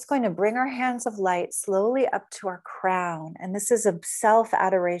 And we're just going to bring our hands of light slowly up to our crown. And this is a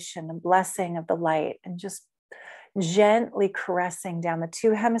self-adoration, a blessing of the light, and just gently caressing down the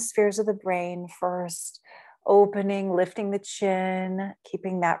 2 hemispheres of the brain first, opening, lifting the chin,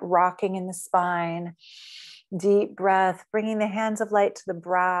 keeping that rocking in the spine. Deep breath, bringing the hands of light to the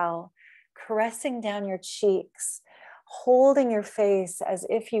brow, caressing down your cheeks, holding your face as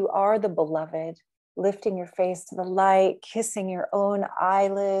if you are the beloved, lifting your face to the light, kissing your own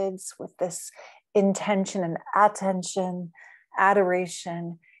eyelids with this intention and attention,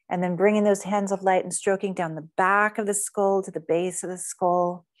 adoration, and then bringing those hands of light and stroking down the back of the skull to the base of the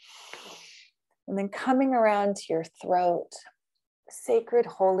skull. And then coming around to your throat, sacred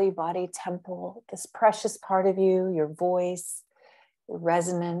holy body temple, this precious part of you, your voice, your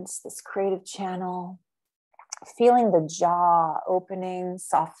resonance, this creative channel, feeling the jaw opening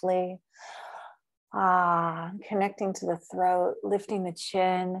softly, connecting to the throat, lifting the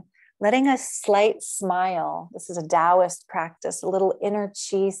chin, letting a slight smile. This is a Taoist practice, a little inner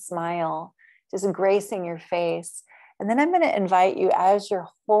chi smile, just gracing your face. And then I'm going to invite you, as you're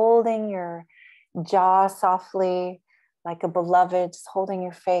holding your jaw softly, like a beloved, just holding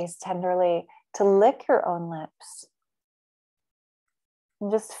your face tenderly, to lick your own lips.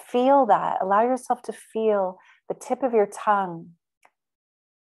 And just feel that. Allow yourself to feel the tip of your tongue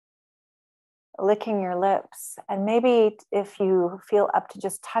licking your lips. And maybe if you feel up to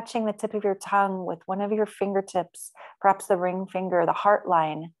just touching the tip of your tongue with one of your fingertips, perhaps the ring finger, the heart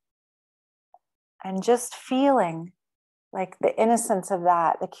line, and just feeling like the innocence of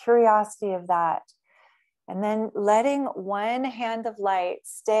that, the curiosity of that. And then letting one hand of light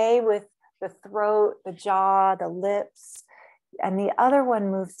stay with the throat, the jaw, the lips, and the other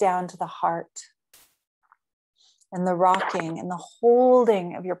one moves down to the heart. And the rocking and the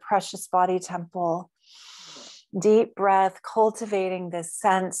holding of your precious body temple. Deep breath, cultivating this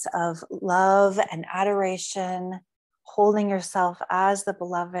sense of love and adoration, holding yourself as the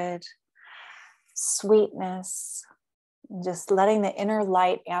beloved, sweetness, and just letting the inner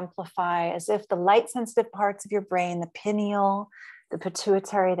light amplify as if the light sensitive parts of your brain, the pineal, the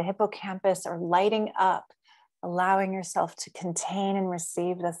pituitary, the hippocampus are lighting up, allowing yourself to contain and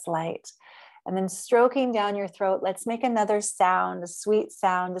receive this light. And then stroking down your throat, let's make another sound, a sweet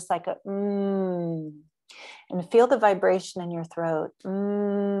sound, just like a mmm. And feel the vibration in your throat.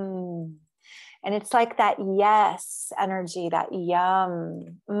 Mmm. And it's like that yes energy, that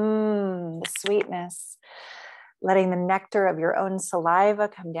yum, mmm, the sweetness. Letting the nectar of your own saliva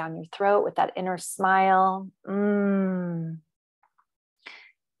come down your throat with that inner smile. Mmm.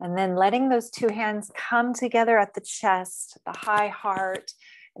 And then letting those two hands come together at the chest, the high heart.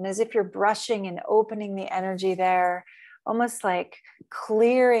 And as if you're brushing and opening the energy there, almost like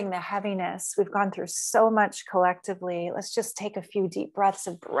clearing the heaviness. We've gone through so much collectively. Let's just take a few deep breaths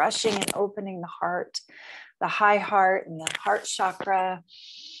of brushing and opening the heart, the high heart and the heart chakra.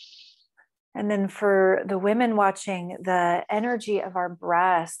 And then for the women watching, the energy of our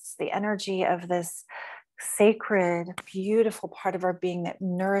breasts, the energy of this sacred, beautiful part of our being that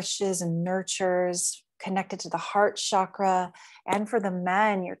nourishes and nurtures, connected to the heart chakra. And for the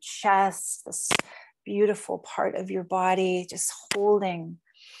men, your chest, this beautiful part of your body, just holding,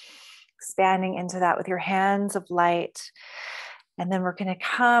 expanding into that with your hands of light. And then we're going to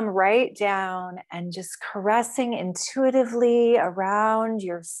come right down and just caressing intuitively around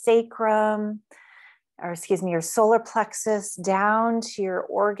your sacrum, or excuse me, your solar plexus, down to your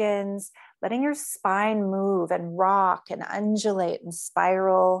organs, letting your spine move and rock and undulate and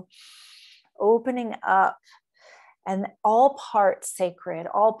spiral, opening up, and all parts sacred,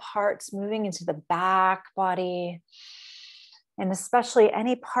 all parts moving into the back body. And especially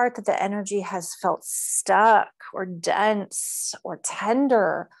any part that the energy has felt stuck or dense or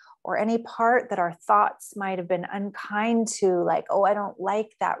tender, or any part that our thoughts might have been unkind to, like, oh, I don't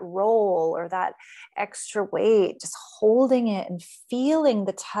like that role or that extra weight, just holding it and feeling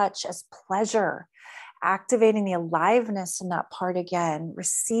the touch as pleasure, activating the aliveness in that part again,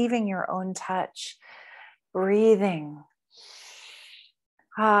 receiving your own touch, breathing.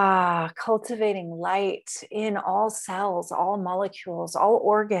 Cultivating light in all cells, all molecules, all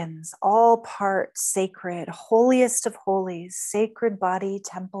organs, all parts, sacred, holiest of holies, sacred body,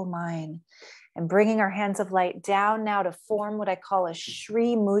 temple, mind. And bringing our hands of light down now to form what I call a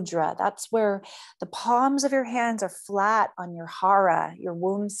Shri Mudra. That's where the palms of your hands are flat on your hara, your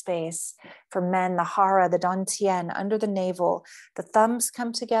womb space. For men, the hara, the dantian, under the navel. The thumbs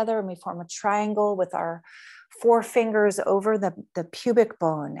come together and we form a triangle with our 4 fingers over the pubic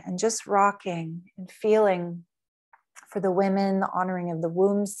bone, and just rocking and feeling. For the women, the honoring of the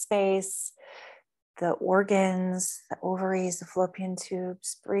womb space, the organs, the ovaries, the fallopian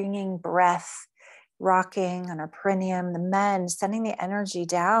tubes, bringing breath, rocking on our perineum. The men, sending the energy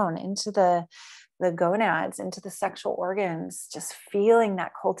down into the gonads, into the sexual organs, just feeling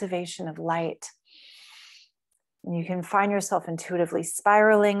that cultivation of light. And you can find yourself intuitively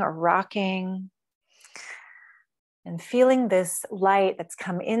spiraling or rocking, and feeling this light that's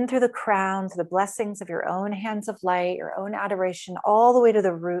come in through the crown, through the blessings of your own hands of light, your own adoration, all the way to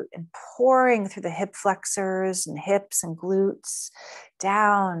the root, and pouring through the hip flexors and hips and glutes,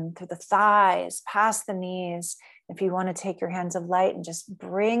 down through the thighs, past the knees. If you want to take your hands of light and just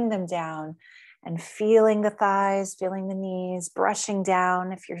bring them down, and feeling the thighs, feeling the knees, brushing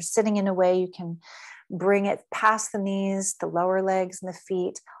down. If you're sitting in a way, you can bring it past the knees, the lower legs and the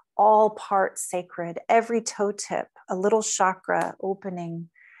feet, all parts sacred, every toe tip, a little chakra opening.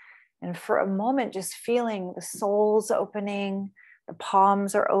 And for a moment, just feeling the soles opening, the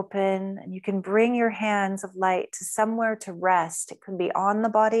palms are open, and you can bring your hands of light to somewhere to rest. It could be on the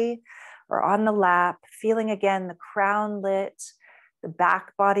body or on the lap, feeling again the crown lit, the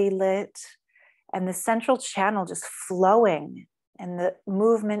back body lit, and the central channel just flowing, and the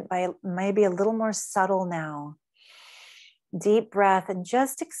movement by maybe a little more subtle now. Deep breath and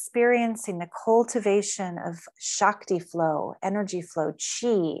just experiencing the cultivation of Shakti flow, energy flow,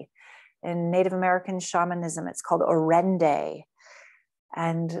 chi. In Native American shamanism, it's called ordained.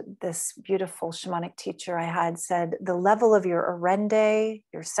 And this beautiful shamanic teacher I had said, the level of your ordained,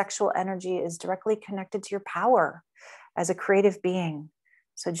 your sexual energy, is directly connected to your power as a creative being.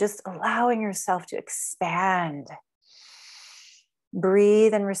 So just allowing yourself to expand,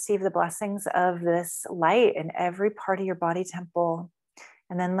 breathe and receive the blessings of this light in every part of your body temple.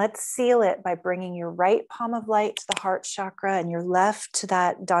 And then let's seal it by bringing your right palm of light to the heart chakra and your left to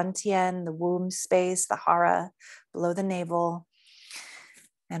that dantian, the womb space, the hara, below the navel.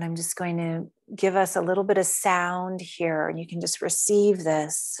 And I'm just going to give us a little bit of sound here, and you can just receive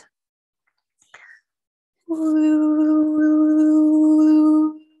this.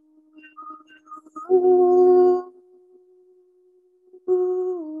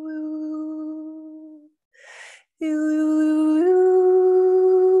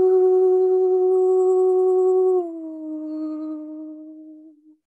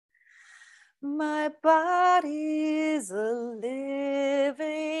 My body is a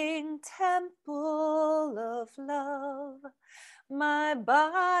living temple of love. My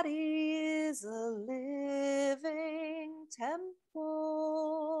body is a living temple.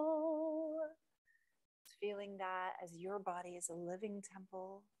 Feeling that as your body is a living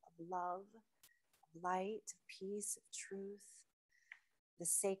temple of love, of light, of peace, of truth. The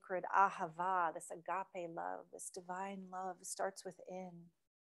sacred ahava, this agape love, this divine love starts within.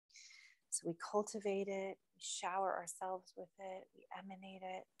 So we cultivate it, we shower ourselves with it, we emanate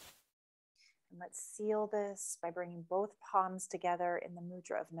it. And let's seal this by bringing both palms together in the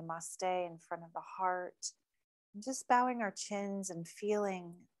mudra of namaste in front of the heart. And just bowing our chins and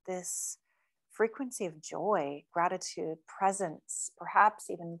feeling this frequency of joy, gratitude, presence, perhaps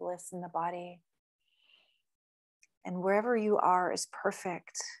even bliss in the body. And wherever you are is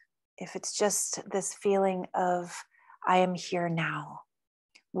perfect. If it's just this feeling of, I am here now,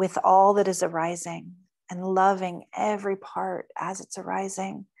 with all that is arising and loving every part as it's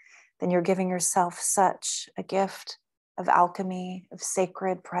arising, then you're giving yourself such a gift of alchemy, of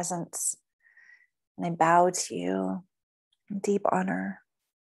sacred presence. And I bow to you in deep honor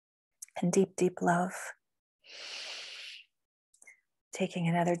and deep, deep love. Taking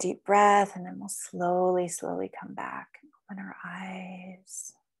another deep breath, and then we'll slowly, slowly come back and open our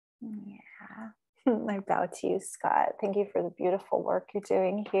eyes. Yeah. I bow to you, Scott. Thank you for the beautiful work you're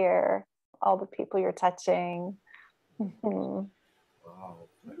doing here, all the people you're touching. Wow,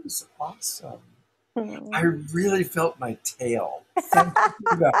 that was awesome. I really felt my tail. Thank you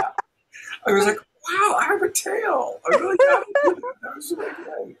for that. I was like, wow, I have a tail. I really got it. That was really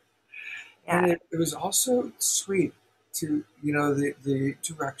great. Yeah. And it was also sweet to, the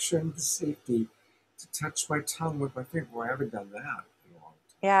direction, the safety, to touch my tongue with my finger. Well, I haven't done that in a long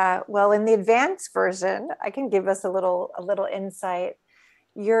time. Yeah. Well, in the advanced version, I can give us a little insight.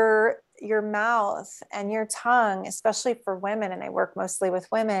 Your mouth and your tongue, especially for women, and I work mostly with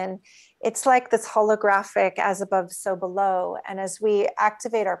women, it's like this holographic as above, so below. And as we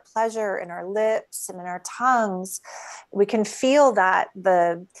activate our pleasure in our lips and in our tongues, we can feel that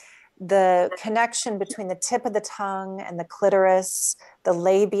the connection between the tip of the tongue and the clitoris, the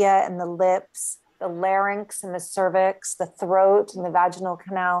labia and the lips, the larynx and the cervix, the throat and the vaginal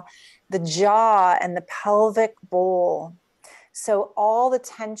canal, the jaw and the pelvic bowl. So all the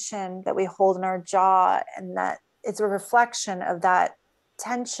tension that we hold in our jaw, and that it's a reflection of that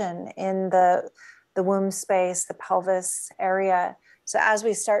tension in the womb space, the pelvis area. So as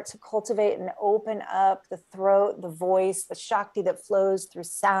we start to cultivate and open up the throat, the voice, the Shakti that flows through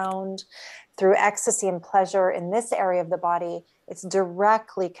sound, through ecstasy and pleasure in this area of the body, it's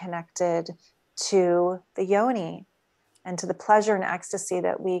directly connected to the yoni and to the pleasure and ecstasy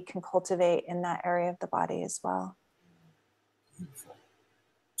that we can cultivate in that area of the body as well. Beautiful.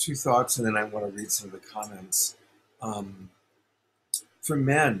 Two thoughts, and then I want to read some of the comments. For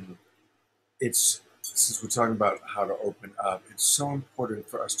men, since we're talking about how to open up, it's so important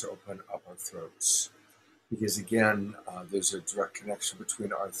for us to open up our throats, because again, there's a direct connection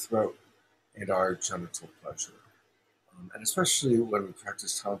between our throat and our genital pleasure. And especially when we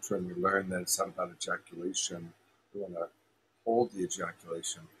practice Tantra and we learn that it's not about ejaculation, we want to hold the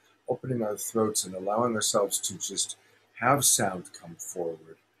ejaculation, opening our throats and allowing ourselves to just have sound come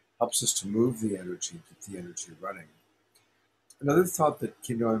forward helps us to move the energy, keep the energy running. Another thought that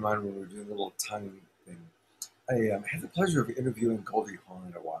came to my mind when we were doing a little tongue thing, I had the pleasure of interviewing Goldie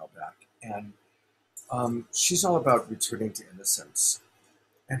Hawn a while back, and she's all about returning to innocence.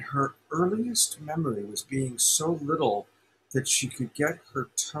 And her earliest memory was being so little that she could get her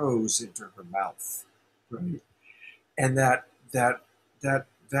toes into her mouth, right? And that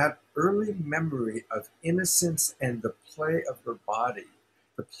early memory of innocence and the play of her body,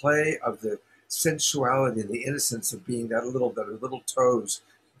 the play of the sensuality and the innocence of being that her little toes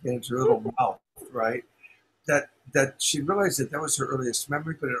get into her little mouth, right? That she realized that that was her earliest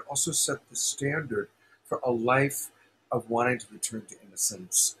memory, but it also set the standard for a life of wanting to return to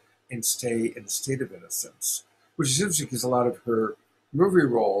innocence and stay in a state of innocence, which is interesting because a lot of her movie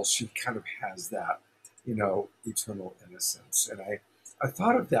roles, she kind of has that, eternal innocence. And I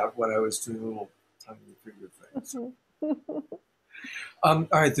thought of that when I was doing little tiny finger things. All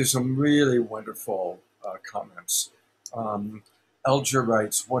right, there's some really wonderful comments. Um, Elger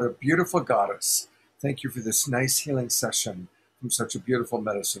writes, "What a beautiful goddess. Thank you for this nice healing session from such a beautiful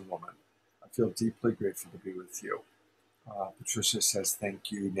medicine woman. I feel deeply grateful to be with you." Patricia says,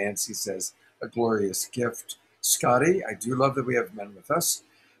 "Thank you." Nancy says, "A glorious gift." Scotty, "I do love that we have men with us.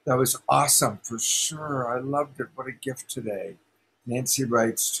 That was awesome, for sure. I loved it. What a gift today." Nancy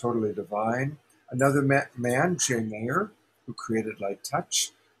writes, "Totally divine." Another man, Jay Mayer, who created Light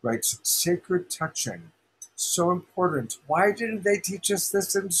Touch, writes, "Sacred touching. So important. Why didn't they teach us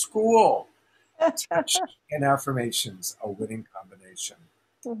this in school? Touch and affirmations, a winning combination."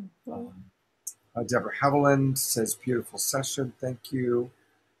 Deborah Haviland says, "Beautiful session. Thank you."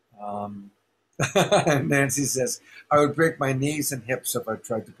 Nancy says, "I would break my knees and hips if I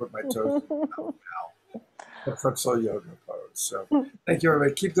tried to put my toes in now." The pretzel yoga pose. So thank you,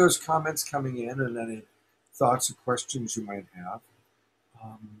 everybody. Keep those comments coming in and any thoughts or questions you might have.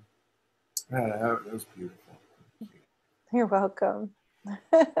 That was beautiful. You're welcome.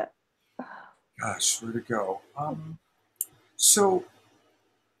 Gosh, where to go? So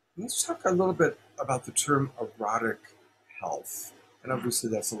let's talk a little bit about the term erotic health. And obviously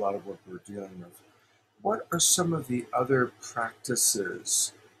that's a lot of what we're dealing with. What are some of the other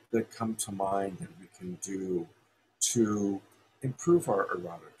practices that come to mind that we can do to improve our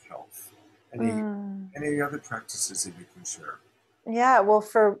erotic health? Any other practices that you can share? Yeah, well,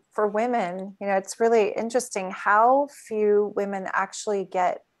 for women, it's really interesting how few women actually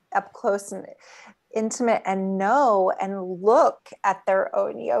get up close and intimate and know and look at their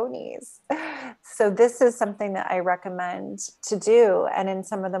own yonis. So this is something that I recommend to do. And in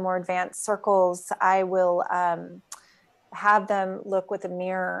some of the more advanced circles, I will have them look with a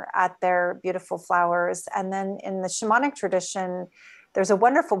mirror at their beautiful flowers. And then in the shamanic tradition, there's a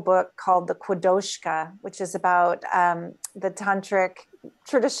wonderful book called the Kwadoshka, which is about the tantric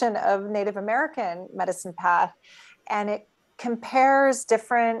tradition of Native American medicine path. And it compares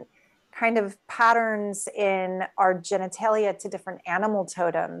different kind of patterns in our genitalia to different animal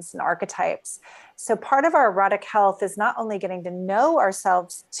totems and archetypes. So part of our erotic health is not only getting to know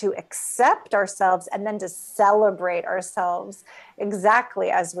ourselves, to accept ourselves, and then to celebrate ourselves exactly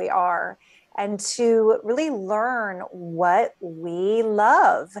as we are, and to really learn what we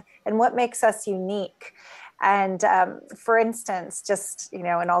love and what makes us unique. And for instance, just, in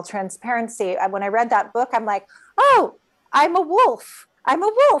all transparency, when I read that book, I'm like, oh, I'm a wolf. I'm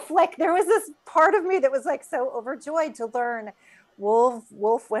a wolf. Like there was this part of me that was like so overjoyed to learn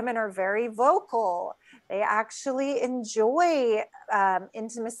wolf women are very vocal. They actually enjoy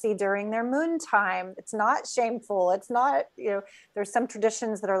intimacy during their moon time. It's not shameful. It's not, there's some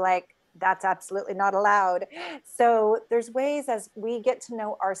traditions that are like, that's absolutely not allowed. So there's ways as we get to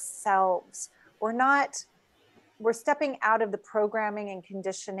know ourselves, we're stepping out of the programming and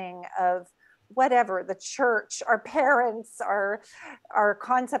conditioning of whatever, the church, our parents, our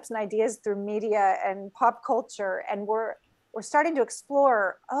concepts and ideas through media and pop culture. And we're starting to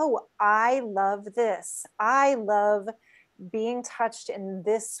explore, oh, I love this. I love being touched in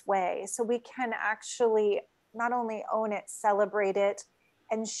this way. So we can actually not only own it, celebrate it,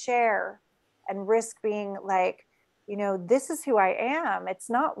 and share and risk being like, this is who I am. It's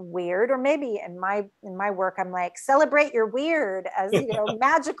not weird. Or maybe in my work, I'm like, celebrate your weird as,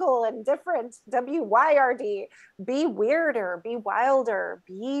 magical and different, WYRD, be weirder, be wilder,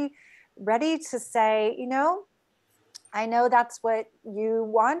 be ready to say, I know that's what you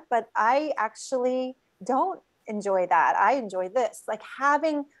want, but I actually don't enjoy that. I enjoy this. Like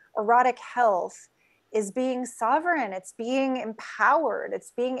having erotic health is being sovereign. It's being empowered.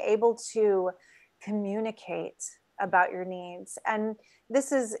 It's being able to communicate about your needs. And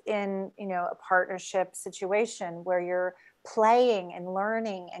this is in, a partnership situation where you're playing and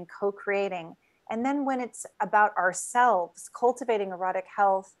learning and co-creating. And then when it's about ourselves, cultivating erotic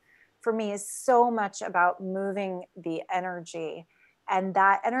health for me is so much about moving the energy. And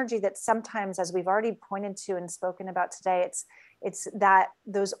that energy that sometimes, as we've already pointed to and spoken about today, it's that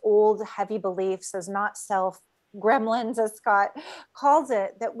those old heavy beliefs, those not self gremlins, as Scott calls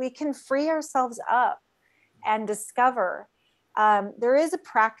it, that we can free ourselves up and discover. There is a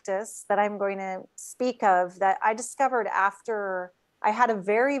practice that I'm going to speak of that I discovered after I had a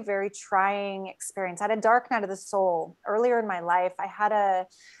very, very trying experience. I had a dark night of the soul earlier in my life. I had a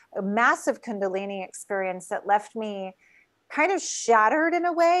massive Kundalini experience that left me kind of shattered in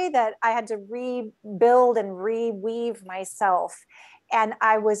a way that I had to rebuild and reweave myself. And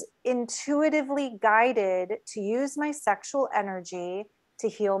I was intuitively guided to use my sexual energy to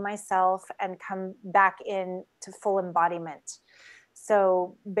heal myself and come back in to full embodiment.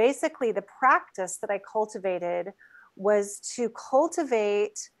 So basically, the practice that I cultivated was to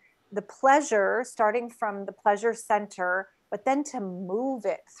cultivate the pleasure, starting from the pleasure center, but then to move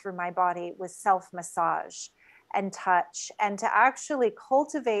it through my body with self massage and touch, and to actually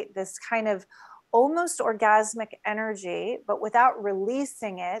cultivate this kind of almost orgasmic energy, but without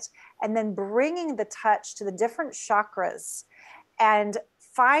releasing it, and then bringing the touch to the different chakras and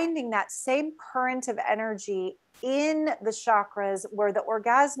finding that same current of energy in the chakras where the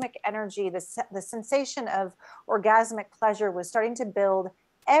orgasmic energy, the sensation of orgasmic pleasure was starting to build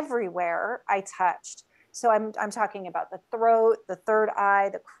everywhere I touched. So I'm talking about the throat, the third eye,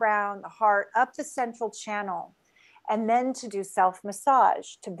 the crown, the heart, up the central channel. And then to do self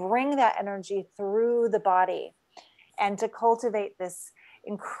massage, to bring that energy through the body and to cultivate this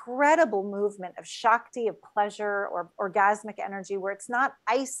incredible movement of Shakti, of pleasure or orgasmic energy, where it's not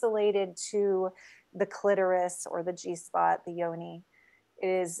isolated to the clitoris or the G spot, the yoni.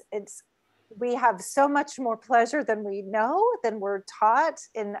 We have so much more pleasure than we know, than we're taught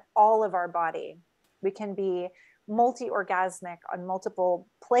in all of our body. We can be multi-orgasmic on multiple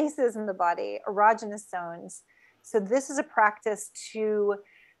places in the body, erogenous zones. So this is a practice to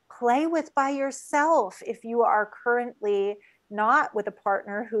play with by yourself if you are currently not with a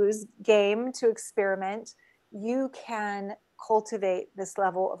partner who's game to experiment. You can cultivate this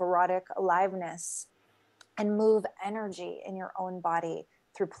level of erotic aliveness and move energy in your own body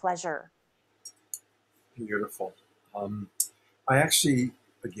through pleasure. Beautiful. I actually,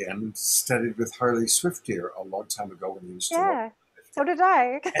 again, studied with Harley Swiftier a long time ago when he used to work. Yeah, so did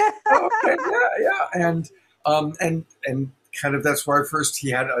I. Okay, yeah. And kind of that's where first he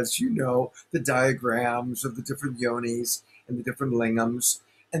had, as you know, the diagrams of the different yonis and the different lingams,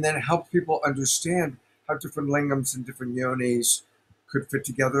 and then helped people understand how different lingams and different yonis could fit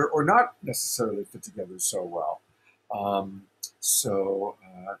together or not necessarily fit together so well.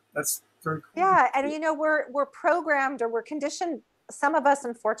 That's very cool. Yeah, and we're programmed or we're conditioned. Some of us,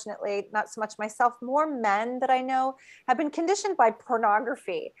 unfortunately, not so much myself, more men that I know have been conditioned by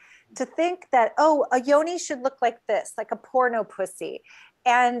pornography to think that, oh, a yoni should look like this, like a porno pussy.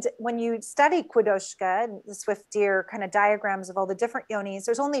 And when you study Qudoshka and the Swiftier kind of diagrams of all the different yonis,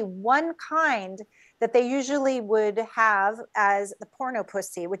 there's only one kind that they usually would have as the porno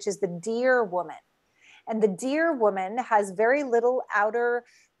pussy, which is the deer woman. And the deer woman has very little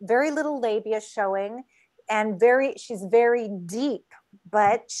labia showing, and she's very deep,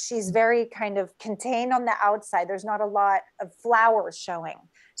 but she's very kind of contained on the outside. There's not a lot of flowers showing.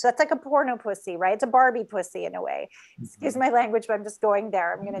 So that's like a porno pussy, right? It's a Barbie pussy in a way. Excuse my language, but I'm just going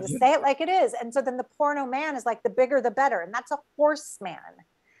there. I'm going to just say it like it is. And so then the porno man is like the bigger, the better. And that's a horseman.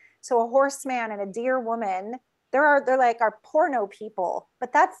 So a horseman and a deer woman, they're like our porno people,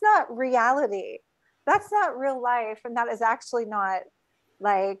 but that's not reality. That's not real life. And that is actually not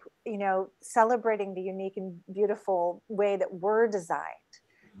like, celebrating the unique and beautiful way that we're designed.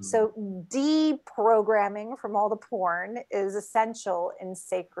 So deprogramming from all the porn is essential in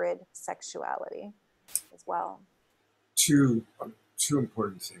sacred sexuality as well. Two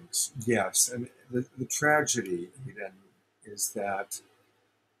important things. Yes. And the tragedy, Eden, is that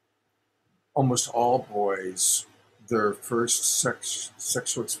almost all boys, their first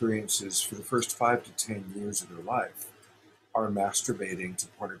sexual experiences for the first 5 to 10 years of their life are masturbating to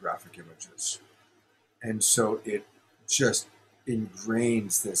pornographic images. And so it just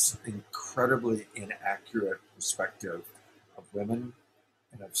ingrains this incredibly inaccurate perspective of women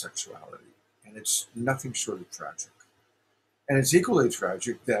and of sexuality. And it's nothing short of tragic. And it's equally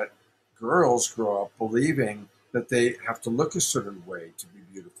tragic that girls grow up believing that they have to look a certain way to be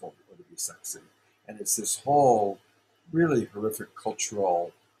beautiful or to be sexy. And it's this whole really horrific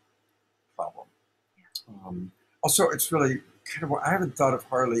cultural problem. Also, it's really kind of, I haven't thought of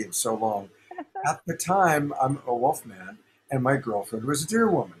Harley in so long. At the time, I'm a wolf man, and my girlfriend was a deer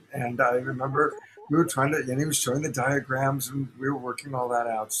woman. And I remember we were and he was showing the diagrams, and we were working all that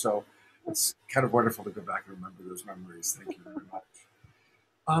out. So it's kind of wonderful to go back and remember those memories. Thank you very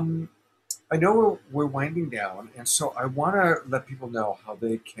much. I know we're winding down, and so I want to let people know how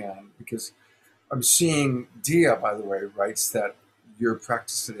they can, because I'm seeing Dia, by the way, writes that your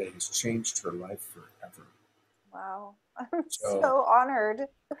practice today has changed her life forever. Wow. I'm so honored.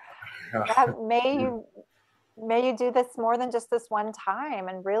 May May you do this more than just this one time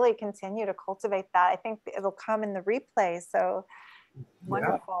and really continue to cultivate that. I think it'll come in the replay. So Yeah,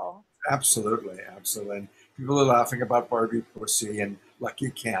 wonderful. absolutely, absolutely. And people are laughing about Barbie Pussy and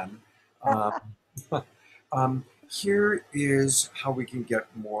Lucky Ken. Um, Here is how we can get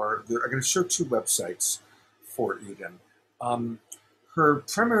more. I'm going to show two websites for Eden. Um, Her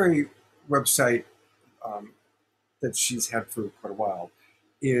primary website um, that she's had for quite a while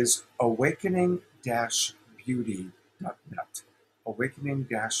is awakening-beauty.net.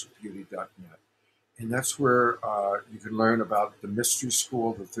 Awakening-beauty.net. And that's where you can learn about the mystery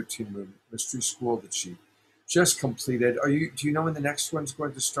school, the 13 Moon Mystery School that she just completed. Do you know when the next one's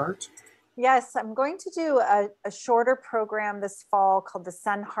going to start? Yes, I'm going to do a shorter program this fall called the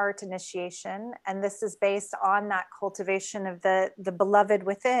Sun Heart Initiation. And this is based on that cultivation of the beloved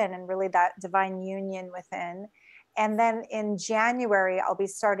within and really that divine union within. And then in January, I'll be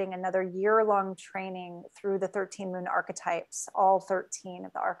starting another year-long training through the 13 moon archetypes, all 13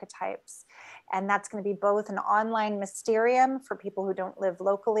 of the archetypes. And that's going to be both an online mysterium for people who don't live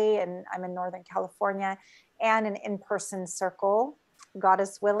locally, and I'm in Northern California, and an in-person circle,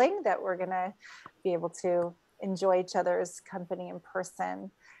 goddess willing, that we're going to be able to enjoy each other's company in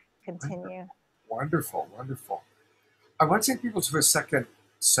person, continue. Wonderful, wonderful. I want to take people to a second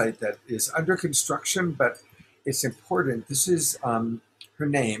site that is under construction, but it's important. This is her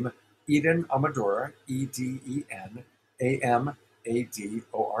name, Eden Amadora, Eden Amadora,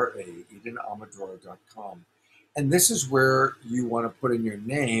 EdenAmadora.com. And this is where you want to put in your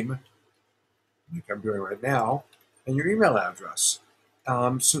name, like I'm doing right now, and your email address,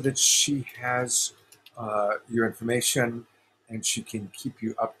 so that she has your information and she can keep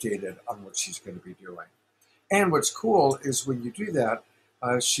you updated on what she's going to be doing. And what's cool is when you do that,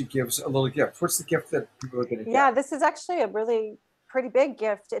 she gives a little gift. What's the gift that people are going to get? Yeah, this is actually a really pretty big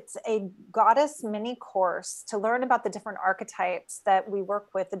gift. It's a goddess mini course to learn about the different archetypes that we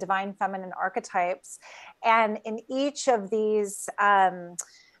work with, the divine feminine archetypes. And in each of these,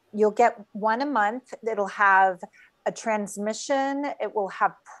 you'll get one a month. It'll have a transmission. It will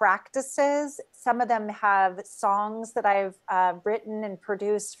have practices. Some of them have songs that I've written and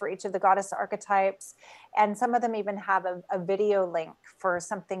produced for each of the goddess archetypes. And some of them even have a video link for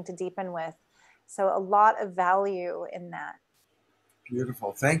something to deepen with. So a lot of value in that.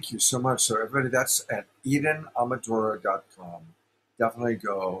 Beautiful. Thank you so much. So everybody, that's at EdenAmadora.com. Definitely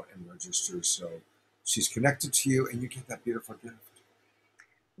go and register so she's connected to you and you get that beautiful gift.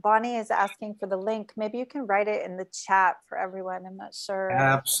 Bonnie is asking for the link. Maybe you can write it in the chat for everyone. I'm not sure.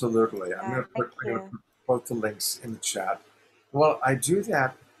 Absolutely. Yeah, I'm going thank to you. put both the links in the chat. Well, I do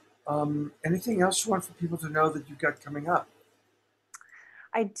that. Anything else you want for people to know that you've got coming up?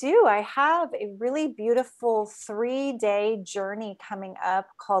 I do. I have a really beautiful 3-day journey coming up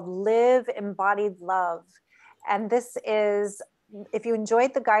called Live Embodied Love. And this is, if you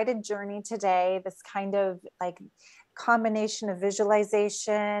enjoyed the guided journey today, this kind of like combination of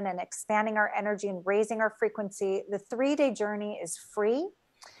visualization and expanding our energy and raising our frequency, the 3-day journey is free.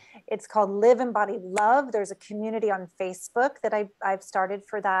 It's called Live Embodied Love. There's a community on Facebook that I've started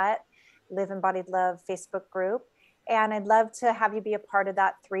for that, Live Embodied Love Facebook group. And I'd love to have you be a part of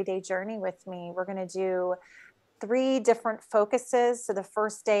that 3-day journey with me. We're going to do 3 different focuses. So the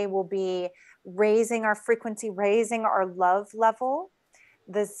first day will be raising our frequency, raising our love level.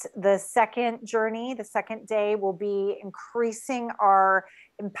 The second journey, the second day will be increasing our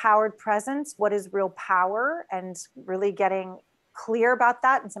empowered presence. What is real power? And really getting clear about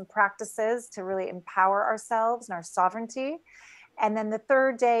that and some practices to really empower ourselves and our sovereignty. And then the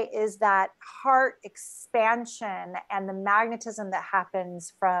third day is that heart expansion and the magnetism that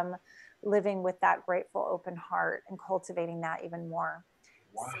happens from living with that grateful, open heart and cultivating that even more.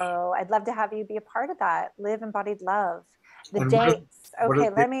 Wow. So I'd love to have you be a part of that. Live Embodied Love. The dates. Okay,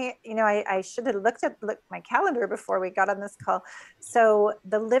 let me, I should have looked my calendar before we got on this call. So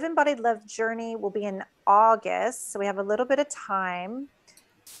the Live Embodied Love journey will be in August. So we have a little bit of time.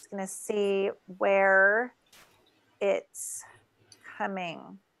 Just going to see where it's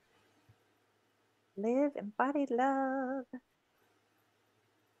coming. Live Embodied Love.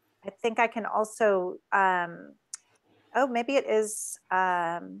 I think I can also, oh, maybe it is,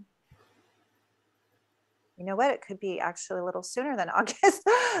 you know what? It could be actually a little sooner than August.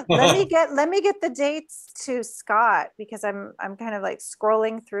 let me get the dates to Scott, because I'm kind of like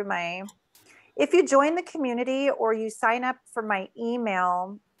scrolling through my. If you join the community or you sign up for my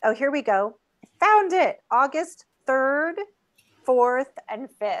email, oh, here we go. I found it. August 3rd, 4th, and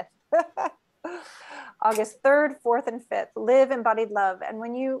 5th. August 3rd, 4th, and 5th. Live Embodied Love. And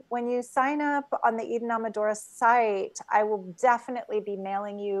when you sign up on the Eden Amadora site, I will definitely be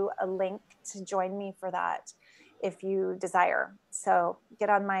mailing you a link to join me for that. if you desire. So get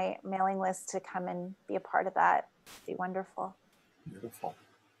on my mailing list to come and be a part of that. It'd be wonderful. Beautiful.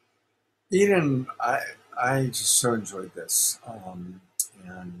 Eden, I just so enjoyed this.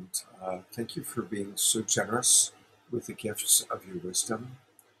 And thank you for being so generous with the gifts of your wisdom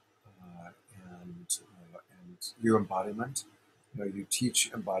uh, and your embodiment. You know, you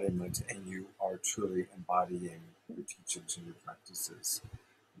teach embodiment and you are truly embodying your teachings and your practices.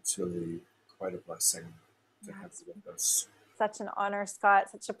 It's really quite a blessing to have you with us. Such an honor, Scott.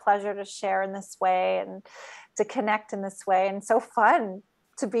 Such a pleasure to share in this way and to connect in this way. And so fun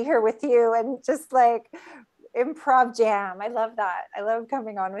to be here with you and just like improv jam. I love that. I love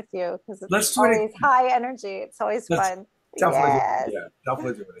coming on with you because it's always high energy. It's always fun. Definitely yes. do it again.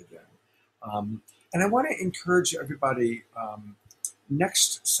 Definitely do it again. And I want to encourage everybody,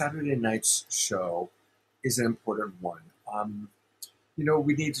 next Saturday night's show is an important one. You know,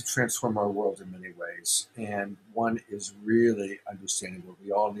 we need to transform our world in many ways. And one is really understanding what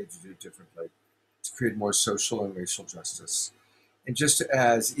we all need to do differently to create more social and racial justice. And just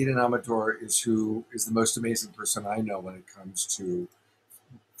as Eden Amadora is the most amazing person I know when it comes to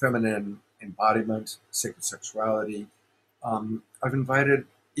feminine embodiment, sacred sexuality, I've invited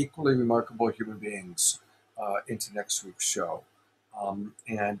equally remarkable human beings into next week's show.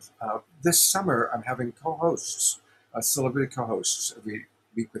 And this summer, I'm having co-hosts, celebrity co-hosts every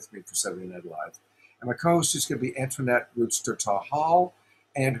week with me for Saturday Night Live. And my co-host is going to be Antoinette Rootster Hall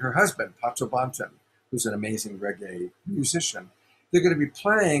and her husband, Pato Banton, who's an amazing reggae musician. They're going to be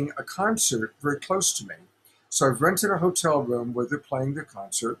playing a concert very close to me. So I've rented a hotel room where they're playing their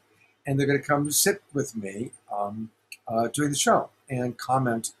concert, and they're going to come sit with me during the show and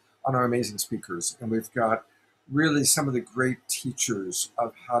comment on our amazing speakers. And we've got really some of the great teachers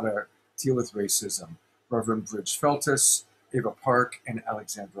of how to deal with racism. Reverend Bridge Feltus, Ava Park, and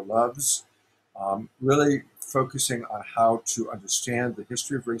Alexandra Loves, really focusing on how to understand the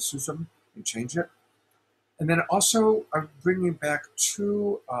history of racism and change it. And then also I'm bringing back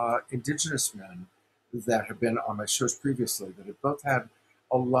two Indigenous men that have been on my shows previously that have both had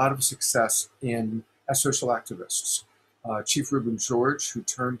a lot of success as social activists. Chief Reuben George, who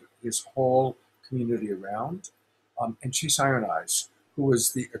turned his whole community around, and Chief Iron Eyes, who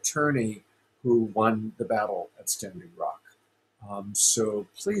was the attorney who won the battle at Standing Rock. So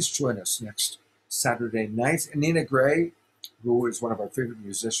please join us next Saturday night. And Nina Gray, who is one of our favorite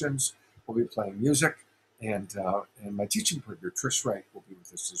musicians, will be playing music. And my teaching partner, Trish Wright, will be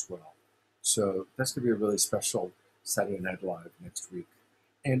with us as well. So that's going to be a really special Saturday Night Live next week.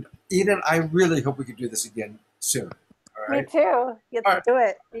 And Eden, I really hope we can do this again soon. All right? Me too. Let's do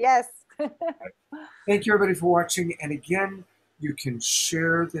it. Yes. Thank you, everybody, for watching. And again, you can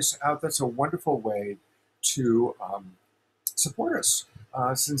share this out. That's a wonderful way to support us.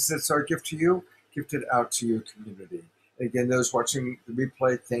 Since it's our gift to you, gift it out to your community. And again, those watching the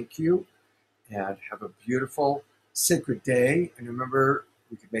replay, thank you. And have a beautiful, sacred day. And remember,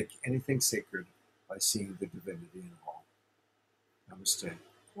 we can make anything sacred by seeing the divinity in all. Namaste.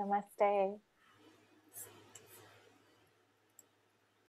 Namaste.